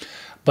amazing.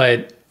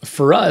 But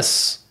for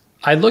us,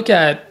 I look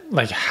at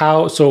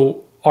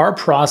so our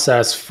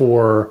process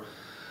for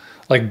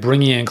like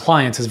bringing in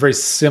clients is very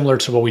similar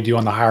to what we do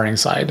on the hiring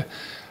side.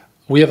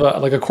 We have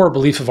a core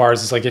belief of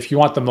ours is like, if you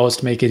want the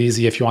most, make it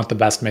easy. If you want the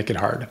best, make it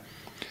hard.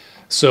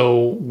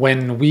 So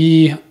when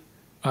we,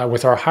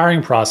 with our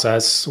hiring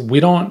process, we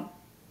don't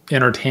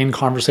entertain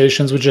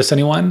conversations with just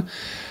anyone.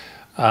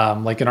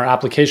 Like in our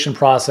application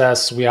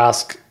process, we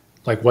ask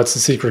like, what's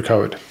the secret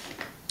code?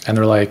 And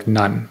they're like,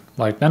 none.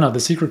 Like, no, the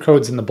secret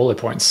code's in the bullet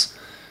points.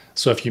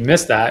 So if you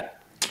miss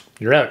that,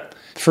 you're out.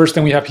 First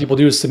thing we have people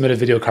do is submit a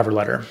video cover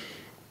letter.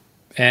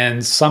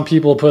 And some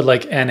people put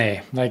like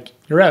NA, like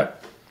you're out.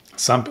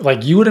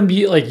 You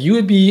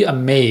would be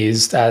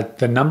amazed at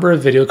the number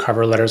of video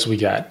cover letters we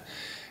get.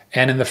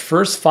 And in the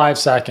first 5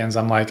 seconds,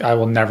 I'm like, I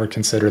will never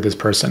consider this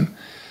person.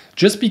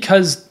 Just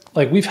because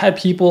like we've had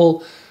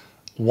people,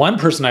 one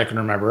person I can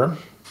remember,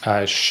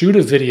 shoot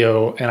a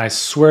video and I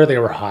swear they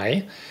were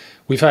high.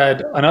 We've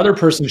had another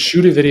person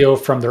shoot a video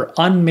from their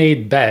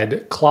unmade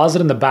bed,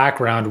 closet in the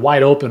background,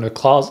 wide open with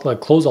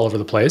clothes all over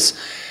the place.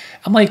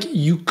 I'm like,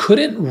 you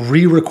couldn't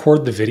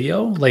re-record the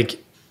video?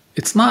 Like,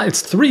 it's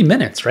 3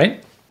 minutes,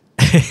 right?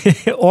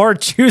 Or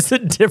choose a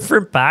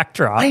different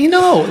backdrop. I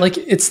know, like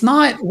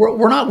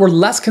we're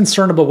less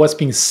concerned about what's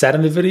being said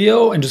in the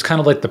video and just kind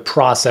of like the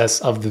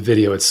process of the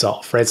video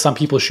itself, right? Some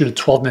people shoot a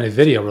 12-minute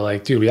video. We're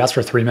like, dude, we asked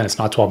for 3 minutes,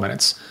 not 12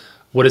 minutes.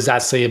 What does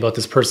that say about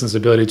this person's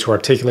ability to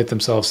articulate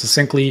themselves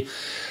succinctly?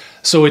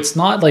 So it's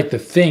not like the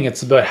thing,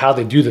 it's about how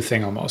they do the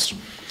thing almost.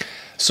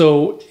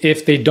 So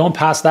if they don't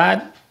pass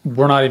that,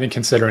 we're not even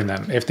considering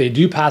them. If they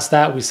do pass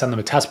that, we send them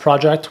a test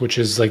project, which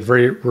is like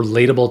very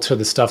relatable to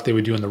the stuff they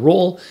would do in the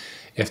role.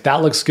 If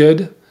that looks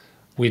good,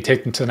 we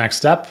take them to the next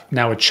step.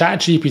 Now with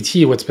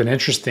ChatGPT, what's been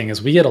interesting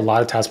is we get a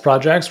lot of test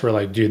projects where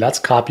like, dude, that's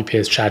copy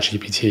paste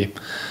ChatGPT.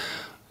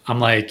 I'm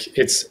like,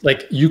 it's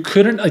like, you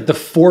couldn't, like the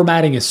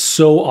formatting is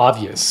so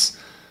obvious.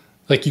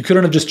 Like you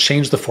couldn't have just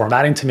changed the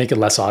formatting to make it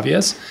less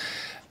obvious.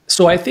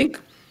 So I think,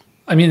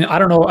 I mean, I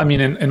don't know. I mean,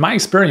 in my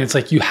experience,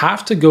 like you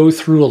have to go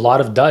through a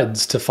lot of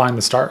duds to find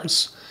the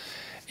stars.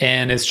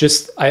 And it's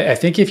just, I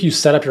think if you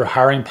set up your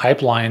hiring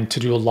pipeline to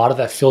do a lot of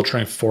that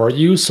filtering for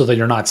you so that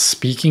you're not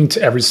speaking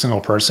to every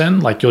single person,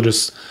 like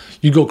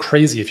you go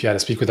crazy if you had to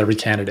speak with every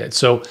candidate.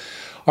 So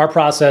our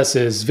process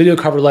is video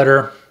cover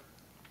letter,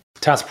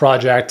 task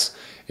project.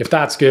 If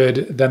that's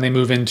good, then they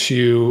move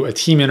into a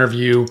team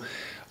interview.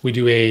 We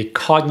do a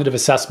cognitive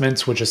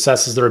assessment, which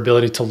assesses their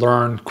ability to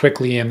learn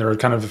quickly and their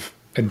kind of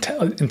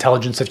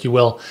intelligence, if you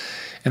will.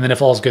 And then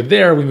if all's good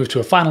there, we move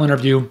to a final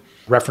interview,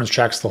 reference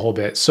checks, the whole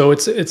bit. So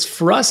it's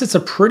for us, it's a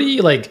pretty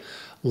like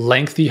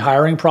lengthy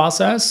hiring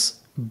process,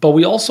 but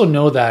we also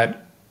know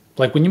that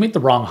like when you make the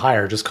wrong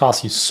hire, it just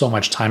costs you so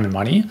much time and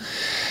money.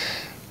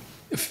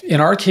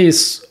 In our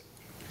case,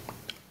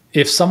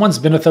 if someone's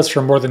been with us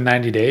for more than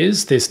 90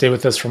 days, they stay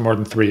with us for more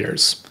than 3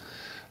 years.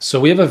 So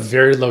we have a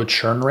very low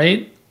churn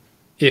rate.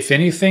 If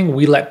anything,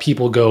 we let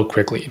people go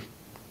quickly.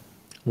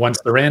 Once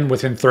they're in,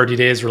 within 30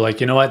 days, we're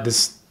like, you know what,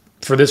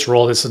 for this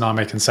role, this is not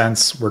making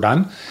sense. We're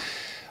done.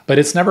 But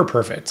it's never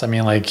perfect. I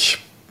mean, like,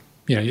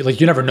 you know,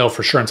 you never know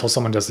for sure until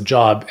someone does the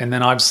job. And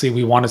then obviously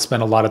we want to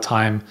spend a lot of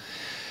time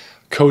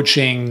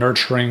coaching,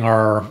 nurturing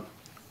our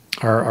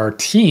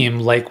team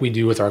like we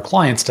do with our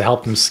clients to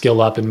help them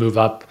skill up and move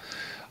up,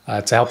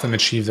 to help them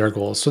achieve their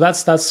goals. So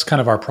that's kind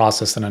of our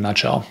process in a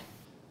nutshell.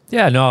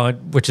 Yeah, no,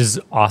 which is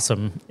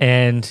awesome.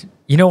 And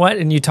you know what?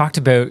 And you talked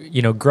about,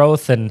 you know,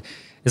 growth, and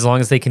as long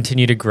as they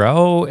continue to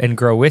grow and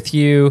grow with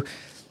you,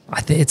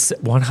 I think it's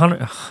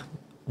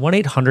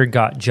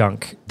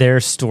 1-800-GOT-JUNK, their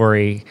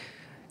story,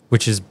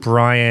 which is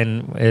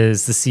Brian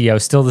is the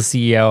CEO, still the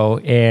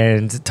CEO,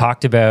 and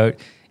talked about,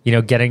 you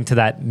know, getting to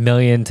that $1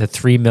 million to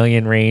 $3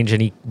 million range.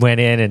 And he went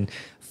in and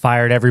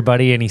fired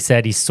everybody. And he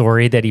said he's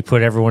sorry that he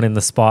put everyone in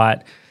the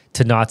spot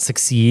to not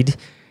succeed,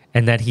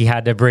 and that he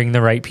had to bring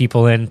the right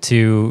people in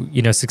to,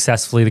 you know,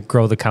 successfully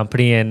grow the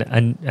company.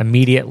 And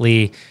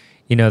immediately,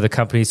 you know, the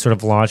company sort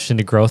of launched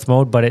into growth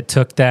mode, but it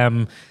took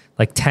them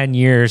like 10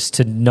 years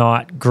to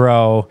not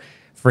grow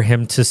for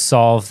him to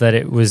solve that.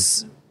 It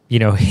was, you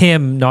know,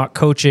 him not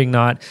coaching,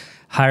 not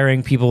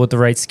hiring people with the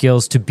right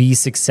skills to be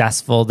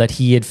successful, that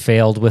he had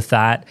failed with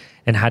that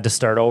and had to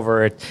start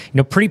over. You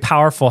know, pretty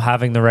powerful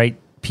having the right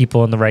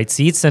people in the right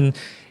seats. And,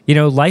 you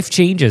know, life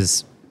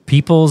changes.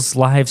 People's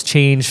lives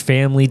change,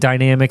 family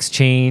dynamics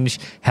change,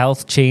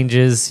 health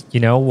changes. You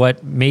know,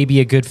 what may be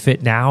a good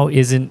fit now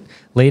isn't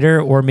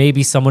later, or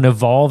maybe someone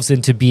evolves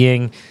into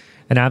being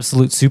an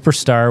absolute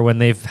superstar when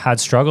they've had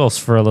struggles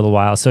for a little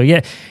while. So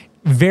yeah,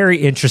 very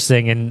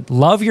interesting, and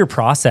love your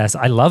process.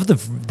 I love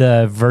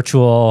the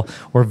virtual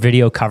or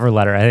video cover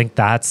letter. I think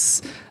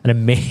that's an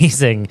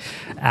amazing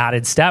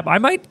added step. I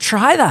might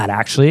try that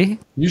actually.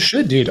 You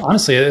should, dude.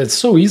 Honestly, it's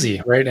so easy,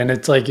 right? And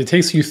it's like, it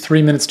takes you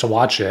 3 minutes to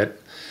watch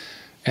it,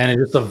 and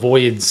it just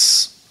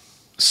avoids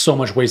so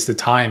much wasted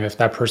time if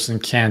that person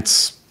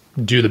can't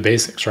do the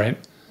basics, right?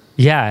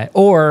 Yeah,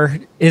 or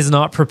is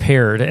not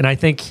prepared. And I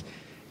think,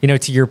 you know,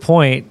 to your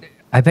point,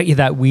 I bet you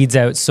that weeds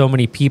out so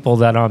many people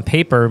that on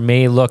paper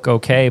may look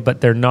okay,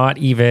 but they're not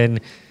even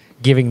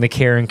giving the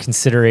care and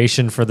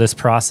consideration for this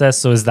process.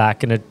 So is that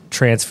going to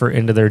transfer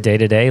into their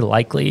day-to-day?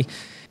 Likely.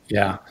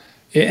 Yeah.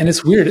 And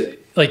it's weird.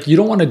 Like, you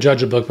don't want to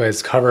judge a book by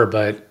its cover,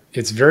 but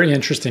it's very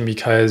interesting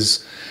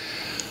because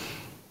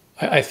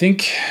I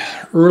think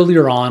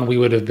earlier on we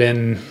would have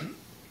been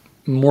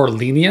more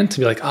lenient to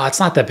be like, oh, it's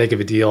not that big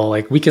of a deal.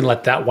 Like, we can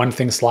let that one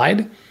thing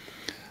slide.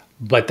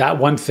 But that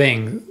one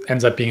thing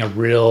ends up being a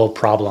real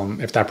problem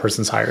if that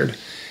person's hired.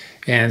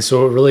 And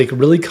so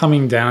really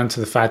coming down to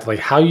the fact that like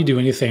how you do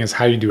anything is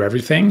how you do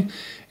everything.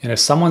 And if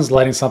someone's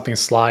letting something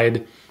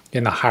slide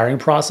in the hiring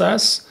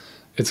process,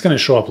 it's going to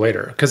show up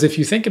later. Because if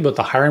you think about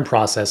the hiring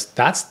process,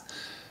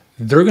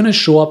 they're going to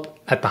show up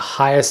at the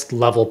highest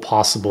level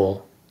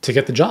possible to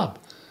get the job.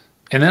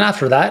 And then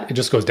after that, it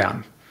just goes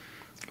down,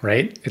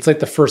 right? It's like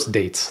the first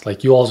dates.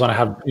 Like, you always want to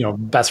have, you know,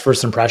 best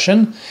first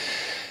impression.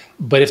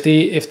 But if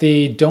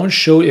they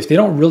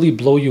don't really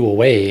blow you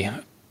away,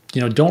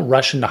 you know, don't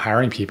rush into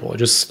hiring people.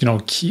 Just, you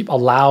know,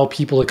 allow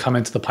people to come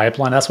into the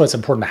pipeline. That's why it's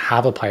important to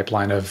have a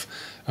pipeline of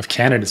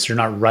candidates. You're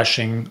not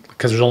rushing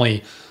because there's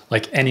only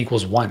like N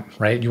equals 1,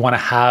 right? You want to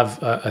have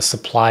a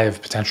supply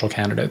of potential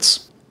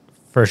candidates.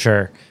 For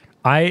sure.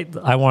 I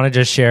want to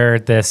just share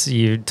this.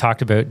 You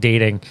talked about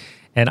dating,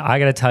 and I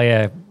got to tell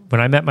you, when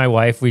I met my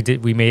wife, we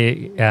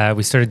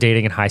started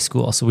dating in high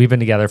school. So we've been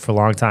together for a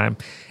long time.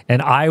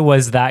 And I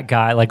was that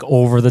guy, like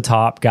over the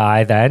top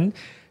guy then.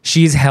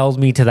 She's held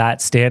me to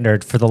that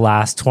standard for the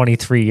last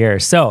 23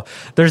 years. So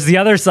there's the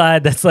other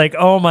side that's like,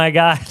 oh my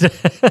God,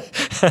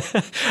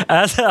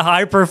 as a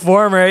high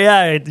performer,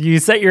 yeah, you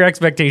set your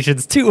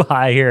expectations too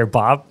high here,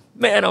 Bob.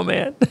 Man, oh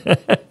man.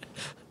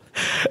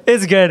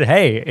 It's good.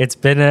 Hey, it's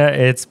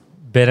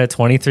been a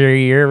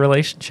 23-year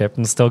relationship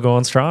and still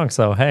going strong.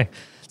 So, hey,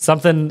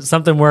 something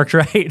worked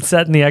right,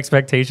 setting the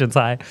expectations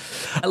high.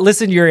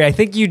 Listen, Yuri, I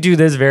think you do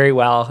this very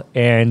well.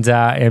 And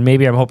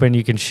maybe I'm hoping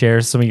you can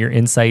share some of your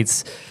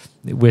insights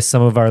with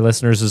some of our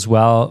listeners as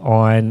well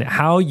on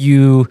how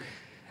you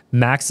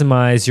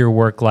maximize your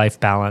work-life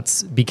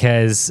balance,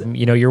 because,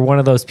 you're one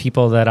of those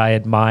people that I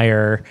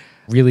admire.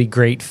 Really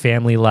great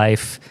family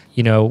life,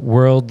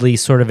 worldly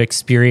sort of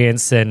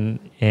experience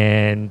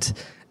and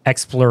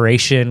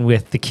exploration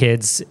with the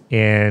kids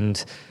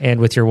and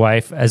with your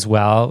wife as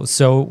well.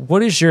 So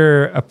what is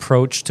your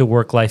approach to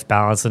work-life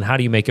balance, and how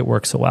do you make it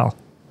work so well?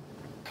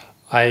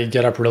 I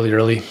get up really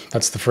early.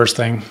 That's the first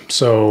thing.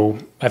 So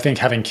I think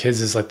having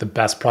kids is like the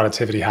best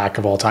productivity hack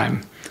of all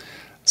time.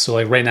 So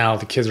like right now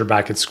the kids are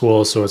back at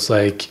school. So it's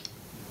like,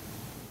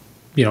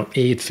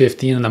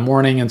 8:15 in the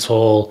morning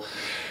until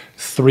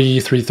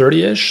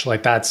 3:30-ish.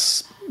 Like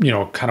that's,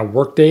 kind of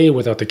work day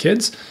without the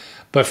kids.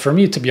 But for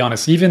me, to be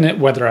honest, even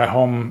whether at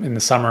home in the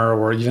summer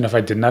or even if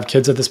I didn't have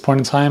kids at this point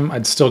in time,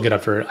 I'd still get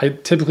up I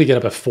typically get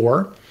up at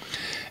 4.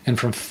 And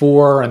from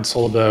 4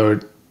 until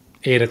about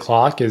 8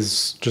 o'clock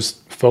is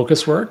just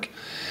focus work.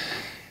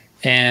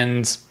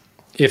 And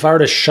if I were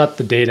to shut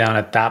the day down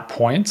at that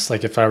point,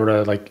 like if I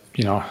were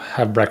to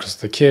have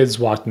breakfast with the kids,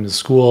 walk them to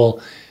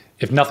school,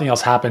 if nothing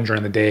else happened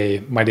during the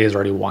day, my day is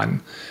already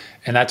won.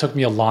 And that took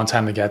me a long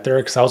time to get there,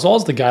 because I was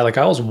always the guy, I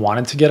always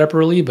wanted to get up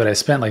early, but I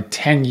spent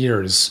 10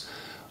 years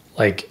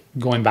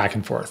going back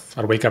and forth.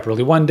 I'd wake up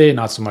early one day,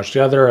 not so much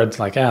the other.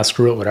 I'd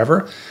screw it,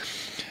 whatever.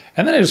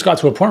 And then I just got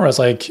to a point where I was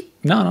like,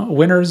 no,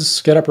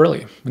 winners get up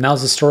early. And that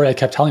was the story I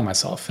kept telling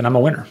myself. And I'm a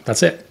winner.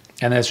 That's it.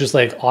 And it's just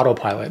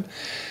autopilot.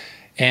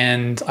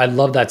 And I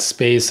love that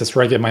space. That's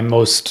where I get my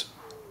most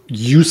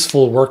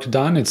useful work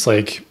done. It's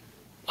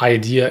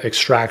idea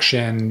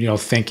extraction,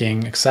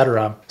 thinking,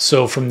 etc.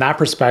 So from that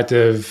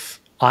perspective,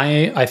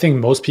 I think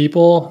most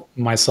people,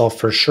 myself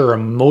for sure, are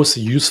most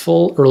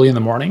useful early in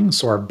the morning.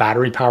 So our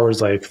battery power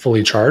is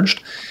fully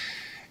charged,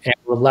 and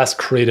we're less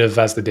creative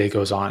as the day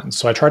goes on.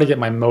 So I try to get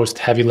my most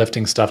heavy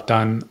lifting stuff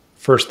done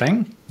first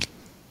thing.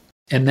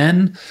 And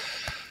then,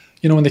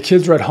 when the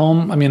kids are at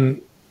home,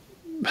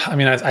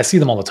 I see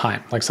them all the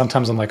time.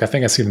 Sometimes I'm I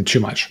think I see them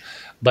too much,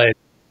 but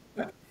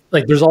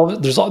there's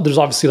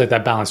obviously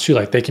that balance too.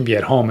 They can be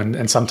at home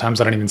and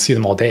sometimes I don't even see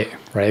them all day,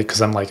 right?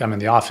 Because I'm in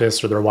the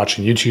office or they're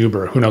watching YouTube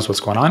or who knows what's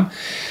going on.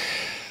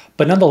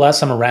 But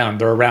nonetheless, I'm around.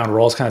 They're around. We're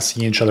always kind of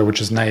seeing each other,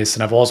 which is nice.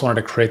 And I've always wanted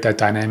to create that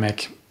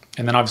dynamic.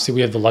 And then obviously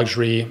we have the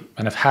luxury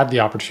and have had the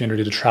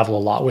opportunity to travel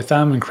a lot with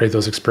them and create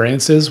those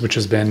experiences, which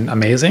has been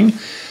amazing.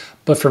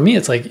 But for me,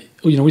 it's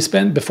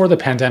before the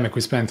pandemic,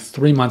 we spent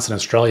 3 months in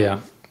Australia,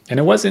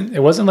 and it wasn't a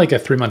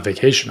 3-month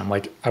vacation.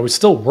 I was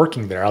still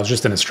working there. I was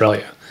just in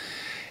Australia.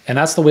 And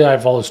that's the way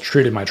I've always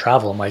treated my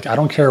travel. I'm I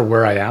don't care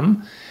where I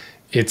am.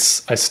 I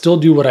still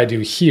do what I do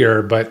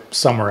here, but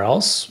somewhere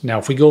else. Now,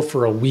 if we go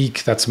for a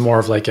week, that's more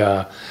of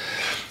a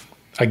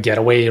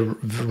getaway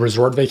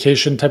resort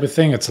vacation type of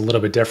thing. It's a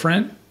little bit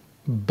different.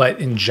 But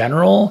in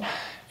general,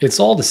 it's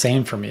all the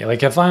same for me.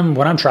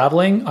 When I'm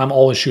traveling, I'm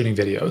always shooting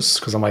videos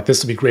because I'm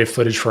this would be great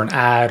footage for an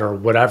ad or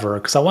whatever,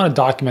 because I want to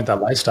document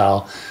that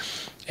lifestyle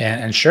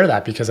and share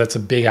that, because that's a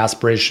big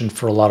aspiration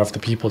for a lot of the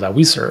people that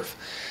we serve.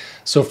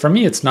 So for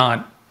me, it's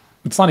not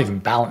even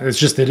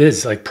balanced. It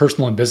is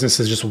personal and business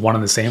is just one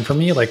and the same for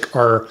me.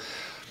 Our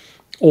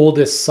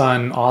oldest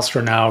son,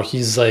 Oscar, now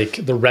he's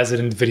the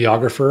resident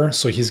videographer.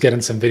 So he's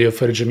getting some video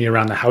footage of me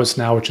around the house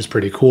now, which is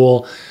pretty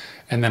cool.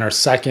 And then our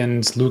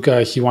second,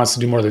 Luca, he wants to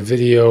do more of the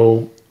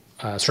video.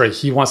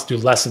 He wants to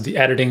do less of the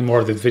editing, more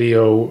of the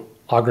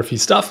videography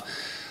stuff.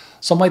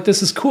 So I'm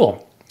this is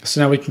cool.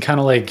 So now we can kind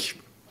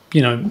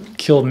of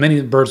kill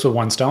many birds with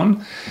one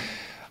stone.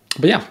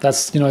 But yeah,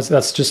 that's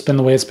just been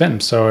the way it's been.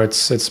 So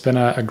it's been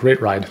a great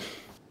ride.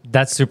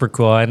 That's super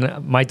cool.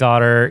 And my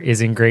daughter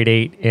is in grade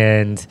 8,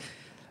 and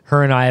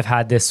her and I have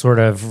had this sort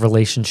of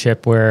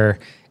relationship where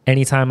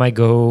anytime I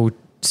go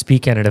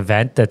speak at an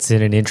event that's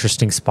in an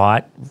interesting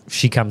spot,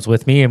 she comes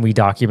with me and we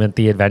document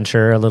the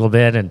adventure a little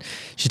bit, and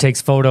she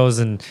takes photos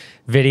and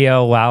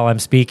video while I'm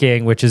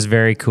speaking, which is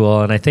very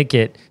cool. And I think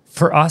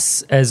for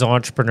us as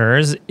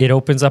entrepreneurs, it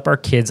opens up our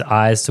kids'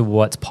 eyes to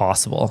what's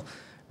possible.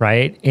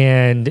 Right.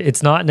 And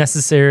it's not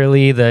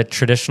necessarily the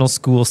traditional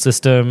school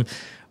system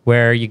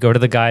where you go to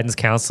the guidance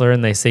counselor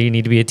and they say you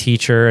need to be a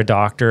teacher, a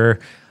doctor,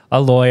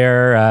 a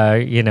lawyer,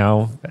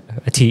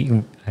 a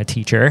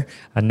teacher,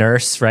 a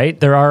nurse, right?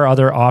 There are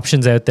other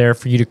options out there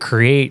for you to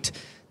create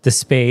the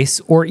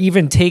space, or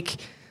even take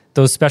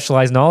those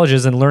specialized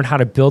knowledges and learn how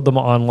to build them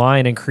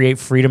online and create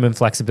freedom and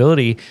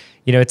flexibility.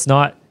 It's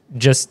not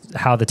just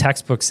how the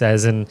textbook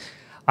says. And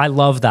I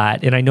love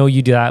that. And I know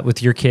you do that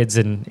with your kids,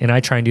 and I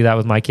try and do that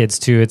with my kids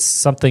too. It's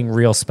something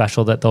real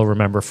special that they'll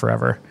remember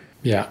forever.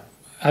 Yeah.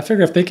 I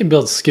figure if they can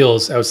build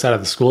skills outside of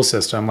the school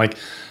system, I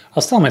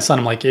was telling my son,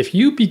 I'm if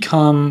you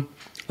become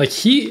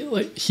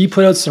he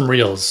put out some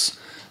reels.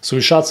 So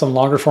we shot some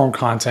longer form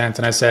content,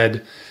 and I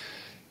said,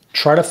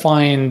 try to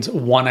find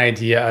one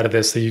idea out of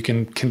this that you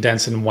can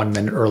condense in 1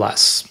 minute or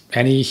less.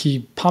 And he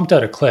pumped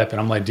out a clip, and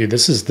I'm like, dude,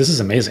 this is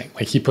amazing.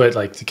 Like, he put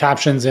like the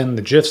captions in,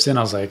 the GIFs in.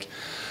 I was like,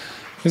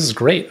 this is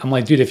great. I'm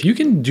like, dude, if you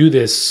can do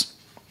this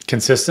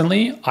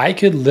consistently, I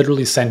could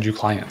literally send you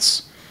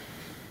clients.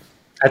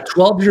 At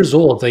 12 years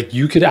old, like,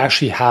 you could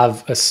actually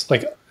have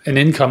like an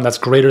income that's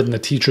greater than the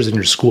teachers in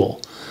your school,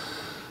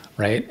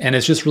 right? And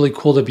it's just really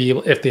cool to be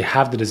able, if they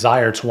have the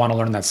desire to want to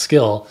learn that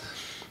skill,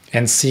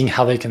 and seeing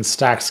how they can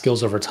stack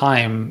skills over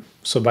time.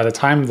 So by the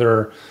time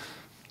they're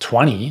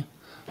 20,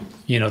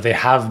 they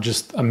have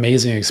just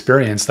amazing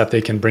experience that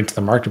they can bring to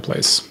the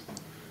marketplace.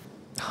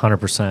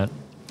 100%.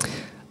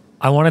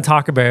 I want to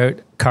talk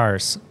about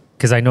cars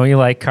because I know you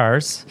like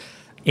cars.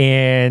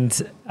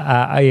 And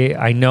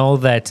I know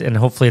that, and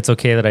hopefully it's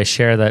okay that I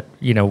share that,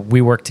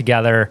 we work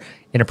together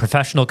in a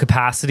professional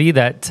capacity,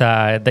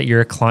 that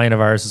you're a client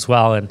of ours as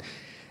well.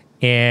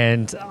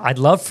 And I'd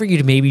love for you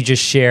to maybe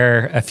just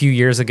share, a few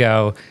years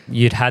ago,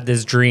 you'd had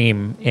this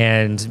dream,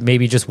 and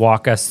maybe just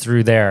walk us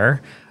through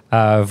there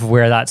of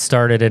where that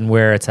started and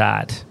where it's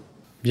at.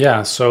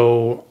 Yeah,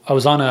 so I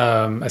was on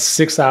a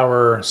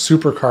 6-hour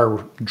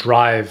supercar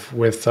drive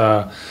with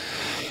a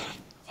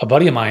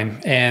buddy of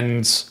mine.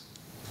 And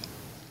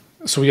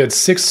so we had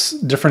 6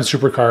 different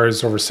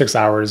supercars over 6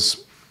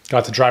 hours,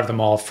 got to drive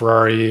them all,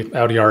 Ferrari,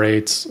 Audi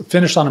R8s,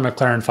 finished on a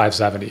McLaren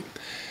 570.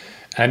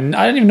 And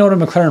I didn't even know what a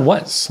McLaren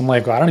was. I'm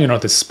like, well, I don't even know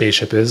what this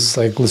spaceship is.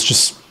 Like, let's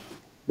just,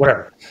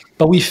 whatever.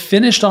 But we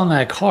finished on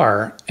that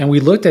car, and we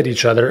looked at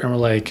each other and we're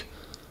like,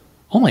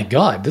 oh my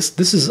God,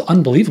 this is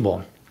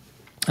unbelievable.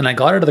 And I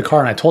got out of the car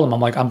and I told him, I'm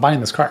like, I'm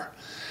buying this car.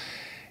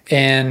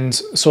 And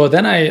so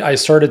then I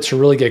started to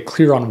really get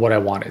clear on what I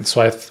wanted.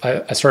 So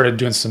I started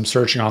doing some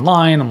searching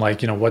online. I'm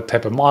like, what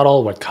type of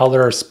model, what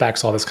color,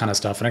 specs, all this kind of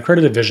stuff. And I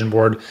created a vision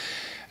board,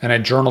 and I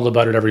journaled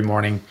about it every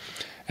morning.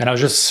 And I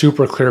was just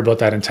super clear about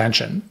that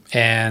intention.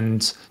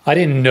 And I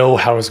didn't know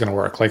how it was going to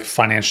work. Like,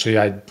 financially,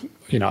 I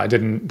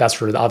didn't,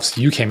 that's where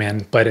obviously you came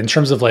in. But in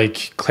terms of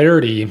like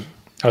clarity,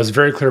 I was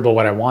very clear about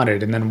what I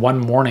wanted. And then one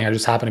morning I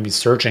just happened to be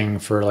searching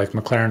for like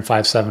McLaren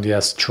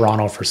 570S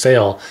Toronto for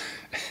sale.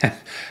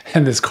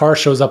 And this car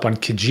shows up on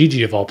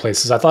Kijiji of all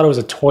places. I thought it was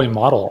a toy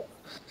model,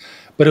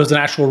 but it was an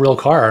actual real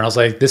car. And I was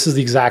like, this is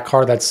the exact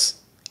car it's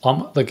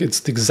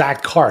the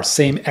exact car,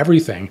 same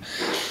everything.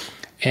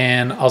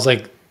 And I was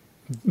like,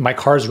 my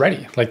car is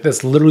ready. Like,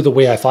 that's literally the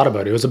way I thought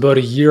about it. It was about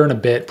a year and a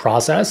bit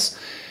process.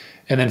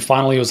 And then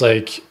finally it was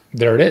like,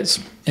 there it is.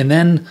 And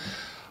then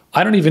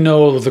I don't even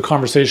know the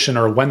conversation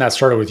or when that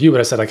started with you, but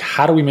I said, like,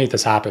 how do we make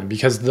this happen?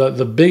 Because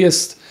the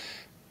biggest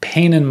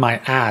pain in my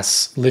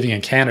ass living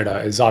in Canada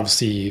is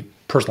obviously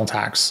personal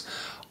tax.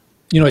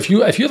 If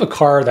you have a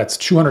car that's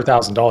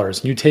 $200,000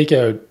 and you take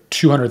out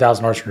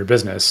 $200,000 from your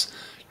business,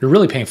 you're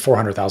really paying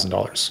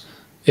 $400,000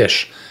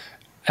 ish.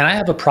 And I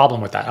have a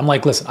problem with that. I'm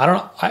like, listen,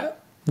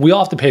 we all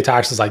have to pay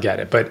taxes. I get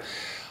it. But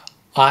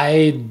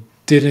I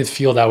didn't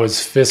feel that was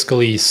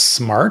fiscally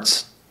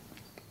smart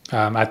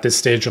at this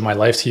stage of my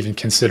life to even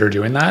consider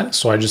doing that.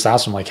 So I just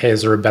asked him, like, hey,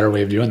 is there a better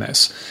way of doing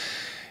this?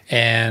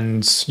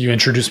 And you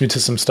introduced me to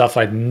some stuff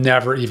I'd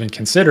never even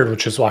considered,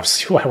 which is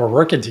obviously why we're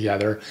working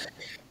together.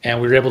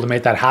 And we were able to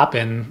make that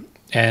happen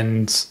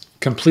and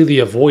completely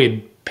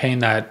avoid paying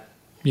that,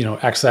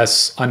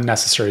 excess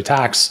unnecessary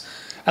tax,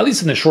 at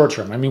least in the short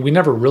term. I mean, we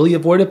never really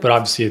avoid it, but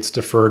obviously it's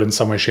deferred in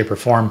some way, shape, or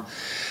form.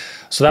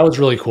 So that was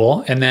really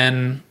cool. And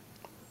then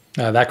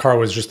that car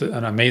was just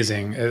an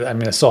amazing,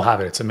 I still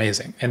have it. It's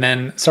amazing. And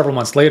then several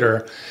months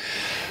later,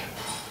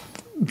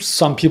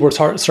 some people were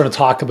starting to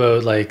talk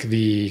about like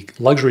the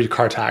luxury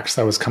car tax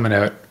that was coming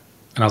out.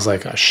 And I was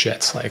like, oh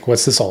shit, like,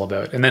 what's this all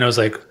about? And then it was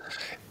like,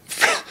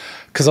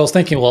 because I was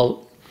thinking,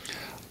 well,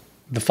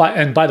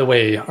 and by the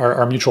way,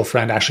 our mutual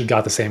friend actually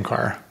got the same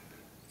car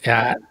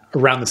at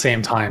around the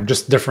same time,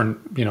 just different,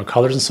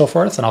 colors and so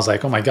forth. And I was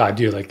like, oh my God,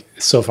 dude, like,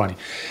 it's so funny.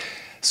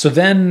 So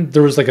then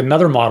there was like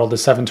another model, the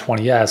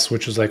 720S,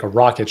 which was like a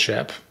rocket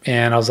ship.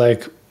 And I was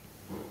like,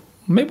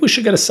 maybe we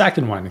should get a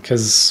second one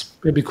because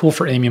it'd be cool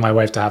for Amy, my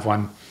wife, to have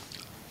one.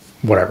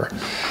 Whatever.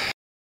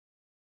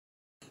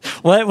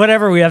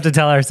 Whatever we have to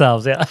tell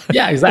ourselves. Yeah.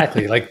 Yeah,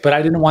 exactly. Like, but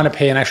I didn't want to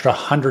pay an extra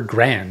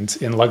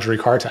 $100,000 in luxury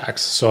car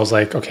tax. So I was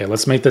like, okay,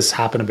 let's make this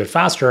happen a bit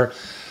faster.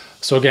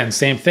 So again,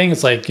 same thing.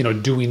 It's like,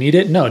 do we need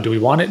it? No. Do we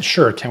want it?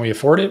 Sure. Can we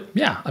afford it?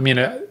 Yeah. I mean,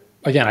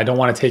 again, I don't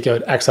want to take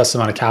out excess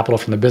amount of capital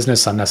from the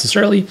business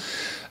unnecessarily.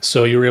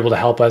 So you were able to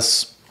help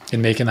us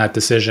in making that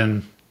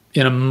decision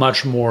in a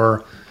much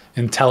more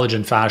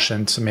intelligent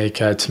fashion to make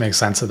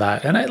sense of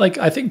that. And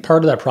I think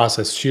part of that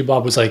process too,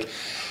 Bob, was like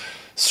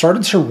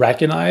started to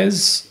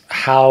recognize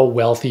how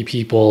wealthy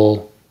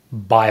people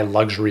buy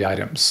luxury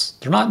items.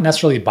 They're not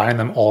necessarily buying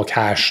them all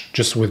cash,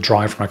 just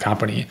withdrawing from a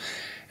company.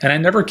 And I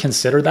never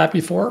considered that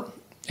before.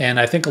 And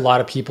I think a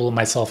lot of people,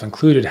 myself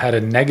included, had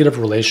a negative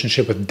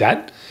relationship with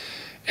debt.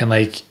 And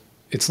like,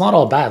 it's not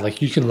all bad.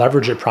 Like, you can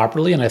leverage it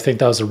properly. And I think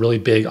that was a really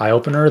big eye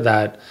opener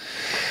that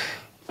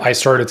I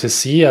started to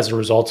see as a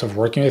result of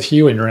working with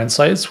you and your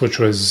insights, which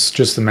was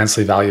just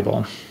immensely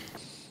valuable.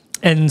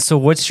 And so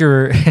what's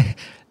your,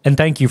 And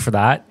thank you for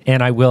that.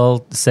 And I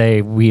will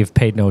say we've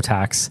paid no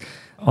tax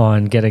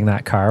on getting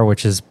that car,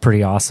 which is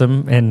pretty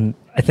awesome. And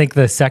I think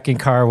the second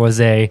car was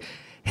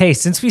hey,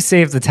 since we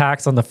saved the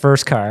tax on the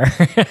first car,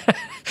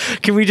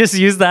 can we just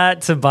use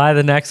that to buy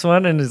the next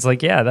one? And it's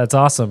like, yeah, that's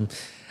awesome.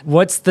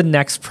 What's the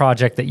next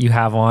project that you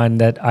have on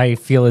that I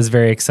feel is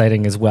very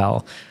exciting as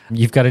well?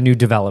 You've got a new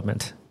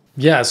development.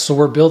 Yeah, so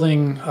we're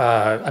building,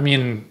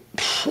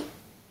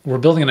 we're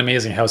building an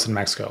amazing house in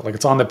Mexico. Like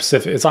it's on the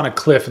Pacific, it's on a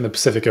cliff in the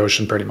Pacific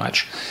Ocean pretty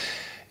much.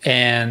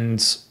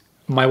 And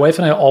my wife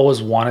and I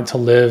always wanted to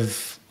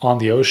live on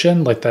the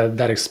ocean, like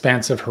that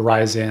expansive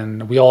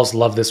horizon. We always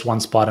love this one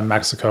spot in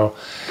Mexico.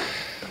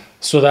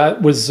 So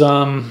that was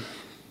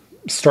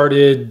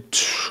started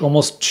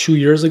almost 2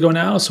 years ago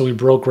now. So we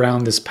broke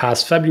ground this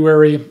past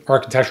February.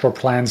 Architectural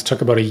plans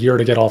took about a year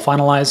to get all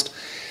finalized.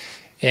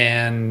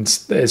 And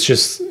it's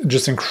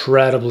just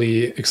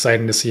incredibly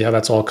exciting to see how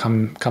that's all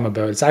come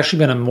about. It's actually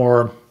been a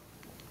more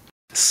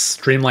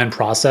streamlined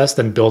process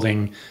than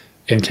building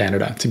in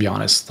Canada, to be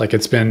honest. Like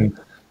it's been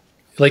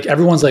like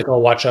everyone's like, oh,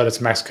 watch out, it's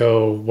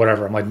Mexico,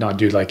 whatever. I'm like, no,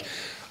 dude, like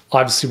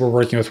obviously we're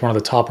working with one of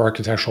the top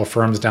architectural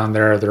firms down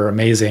there. They're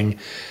amazing.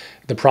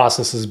 The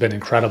process has been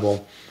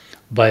incredible.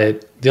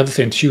 But the other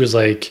thing too is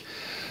like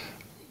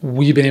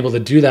we've been able to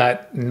do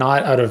that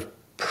not out of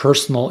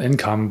personal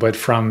income, but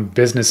from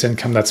business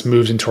income that's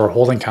moved into our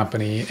holding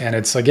company. And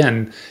it's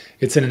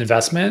an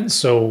investment.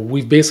 So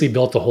we've basically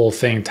built the whole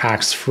thing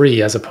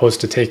tax-free as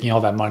opposed to taking all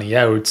that money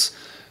out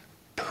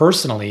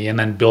personally and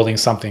then building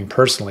something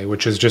personally,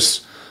 which is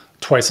just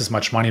twice as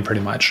much money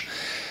pretty much.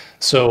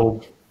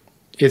 So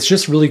it's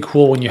just really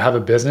cool when you have a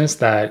business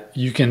that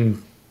you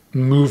can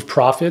move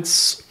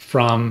profits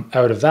from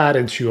out of that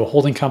into a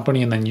holding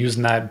company and then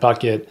using that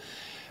bucket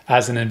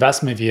as an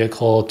investment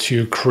vehicle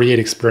to create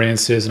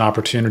experiences and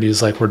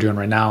opportunities like we're doing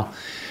right now.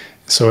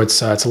 So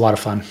it's a lot of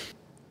fun.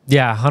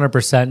 Yeah,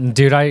 100%. And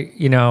dude,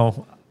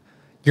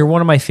 you're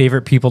one of my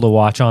favorite people to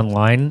watch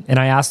online. And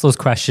I ask those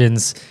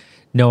questions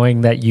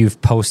knowing that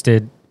you've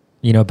posted,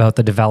 about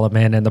the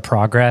development and the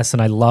progress.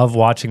 And I love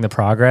watching the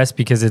progress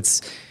because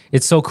it's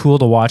so cool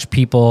to watch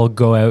people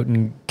go out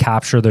and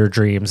capture their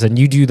dreams. And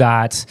you do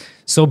that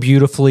so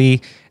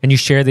beautifully and you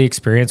share the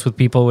experience with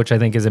people, which I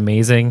think is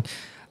amazing.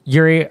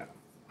 Yuri,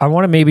 I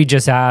want to maybe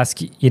just ask,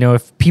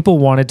 if people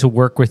wanted to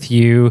work with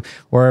you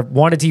or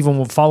wanted to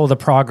even follow the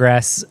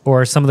progress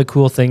or some of the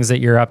cool things that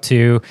you're up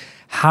to,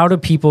 how do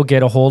people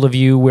get a hold of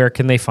you? Where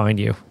can they find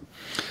you?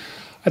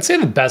 I'd say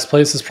the best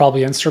place is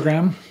probably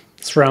Instagram.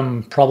 It's where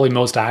I'm probably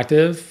most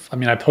active. I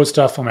mean, I post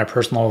stuff on my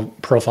personal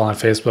profile on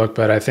Facebook,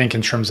 but I think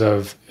in terms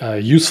of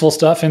useful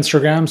stuff,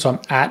 Instagram. So I'm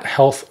at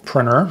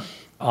Healthpreneur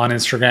on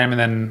Instagram. And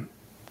then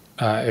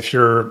if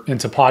you're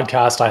into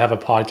podcasts, I have a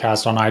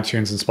podcast on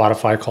iTunes and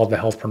Spotify called The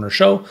Healthpreneur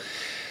Show.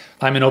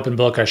 I'm an open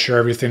book. I share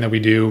everything that we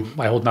do.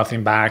 I hold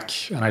nothing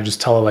back and I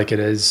just tell it like it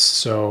is.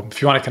 So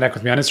if you want to connect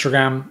with me on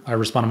Instagram, I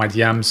respond to my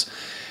DMs.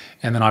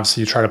 And then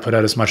obviously you try to put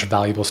out as much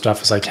valuable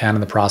stuff as I can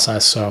in the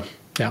process. So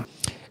yeah.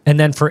 And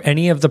then for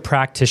any of the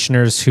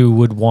practitioners who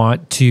would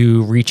want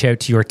to reach out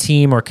to your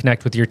team or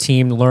connect with your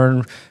team,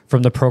 learn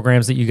from the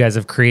programs that you guys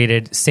have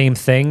created, same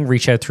thing,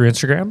 reach out through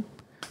Instagram?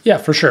 Yeah,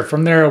 for sure.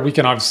 From there, we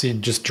can obviously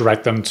just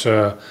direct them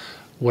to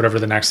whatever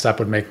the next step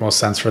would make most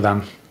sense for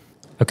them.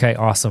 Okay,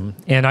 awesome.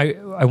 And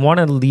I want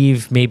to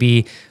leave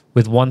maybe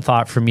with one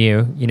thought from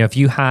you. If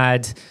you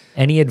had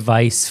any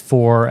advice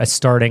for a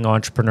starting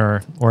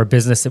entrepreneur or a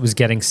business that was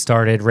getting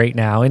started right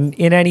now in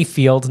any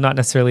field, not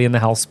necessarily in the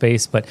health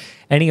space, but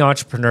any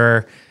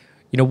entrepreneur,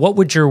 what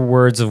would your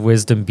words of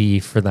wisdom be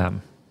for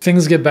them?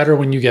 Things get better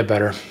when you get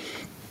better.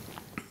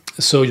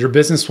 So your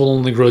business will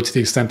only grow to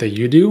the extent that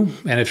you do.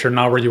 And if you're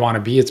not where you want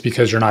to be, it's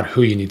because you're not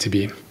who you need to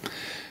be.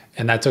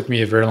 And that took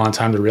me a very long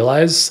time to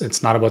realize.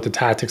 It's not about the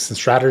tactics and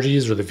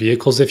strategies or the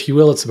vehicles, if you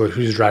will. It's about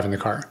who's driving the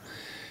car.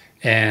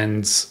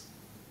 And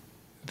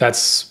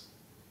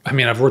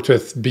I've worked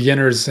with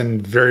beginners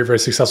and very, very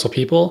successful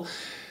people,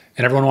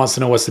 and everyone wants to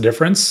know what's the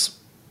difference.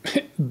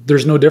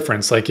 There's no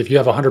difference. Like if you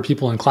have 100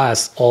 people in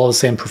class, all the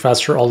same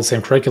professor, all the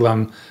same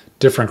curriculum,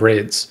 different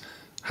grades.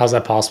 How's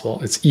that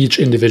possible? It's each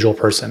individual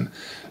person.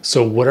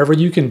 So whatever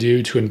you can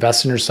do to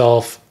invest in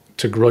yourself,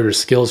 to grow your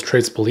skills,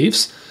 traits,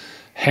 beliefs,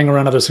 hang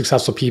around other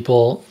successful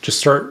people, just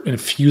start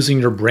infusing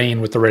your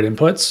brain with the right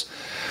inputs.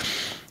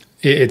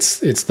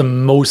 It's the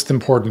most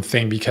important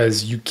thing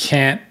because you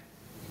can't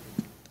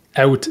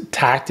out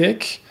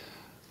tactic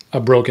a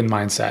broken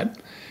mindset.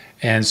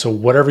 And so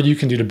whatever you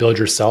can do to build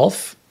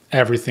yourself,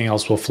 everything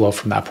else will flow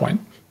from that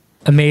point.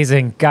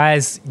 Amazing.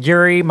 Guys,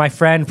 Yuri, my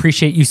friend,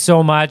 appreciate you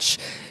so much.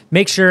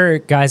 Make sure,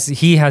 guys,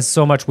 he has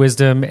so much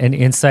wisdom and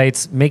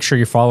insights. Make sure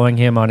you're following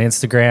him on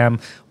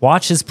Instagram.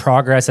 Watch his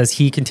progress as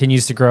he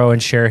continues to grow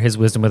and share his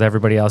wisdom with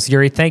everybody else.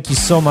 Yuri, thank you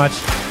so much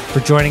for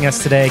joining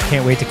us today.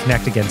 Can't wait to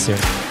connect again soon.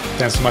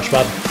 Thanks so much,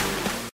 Bob.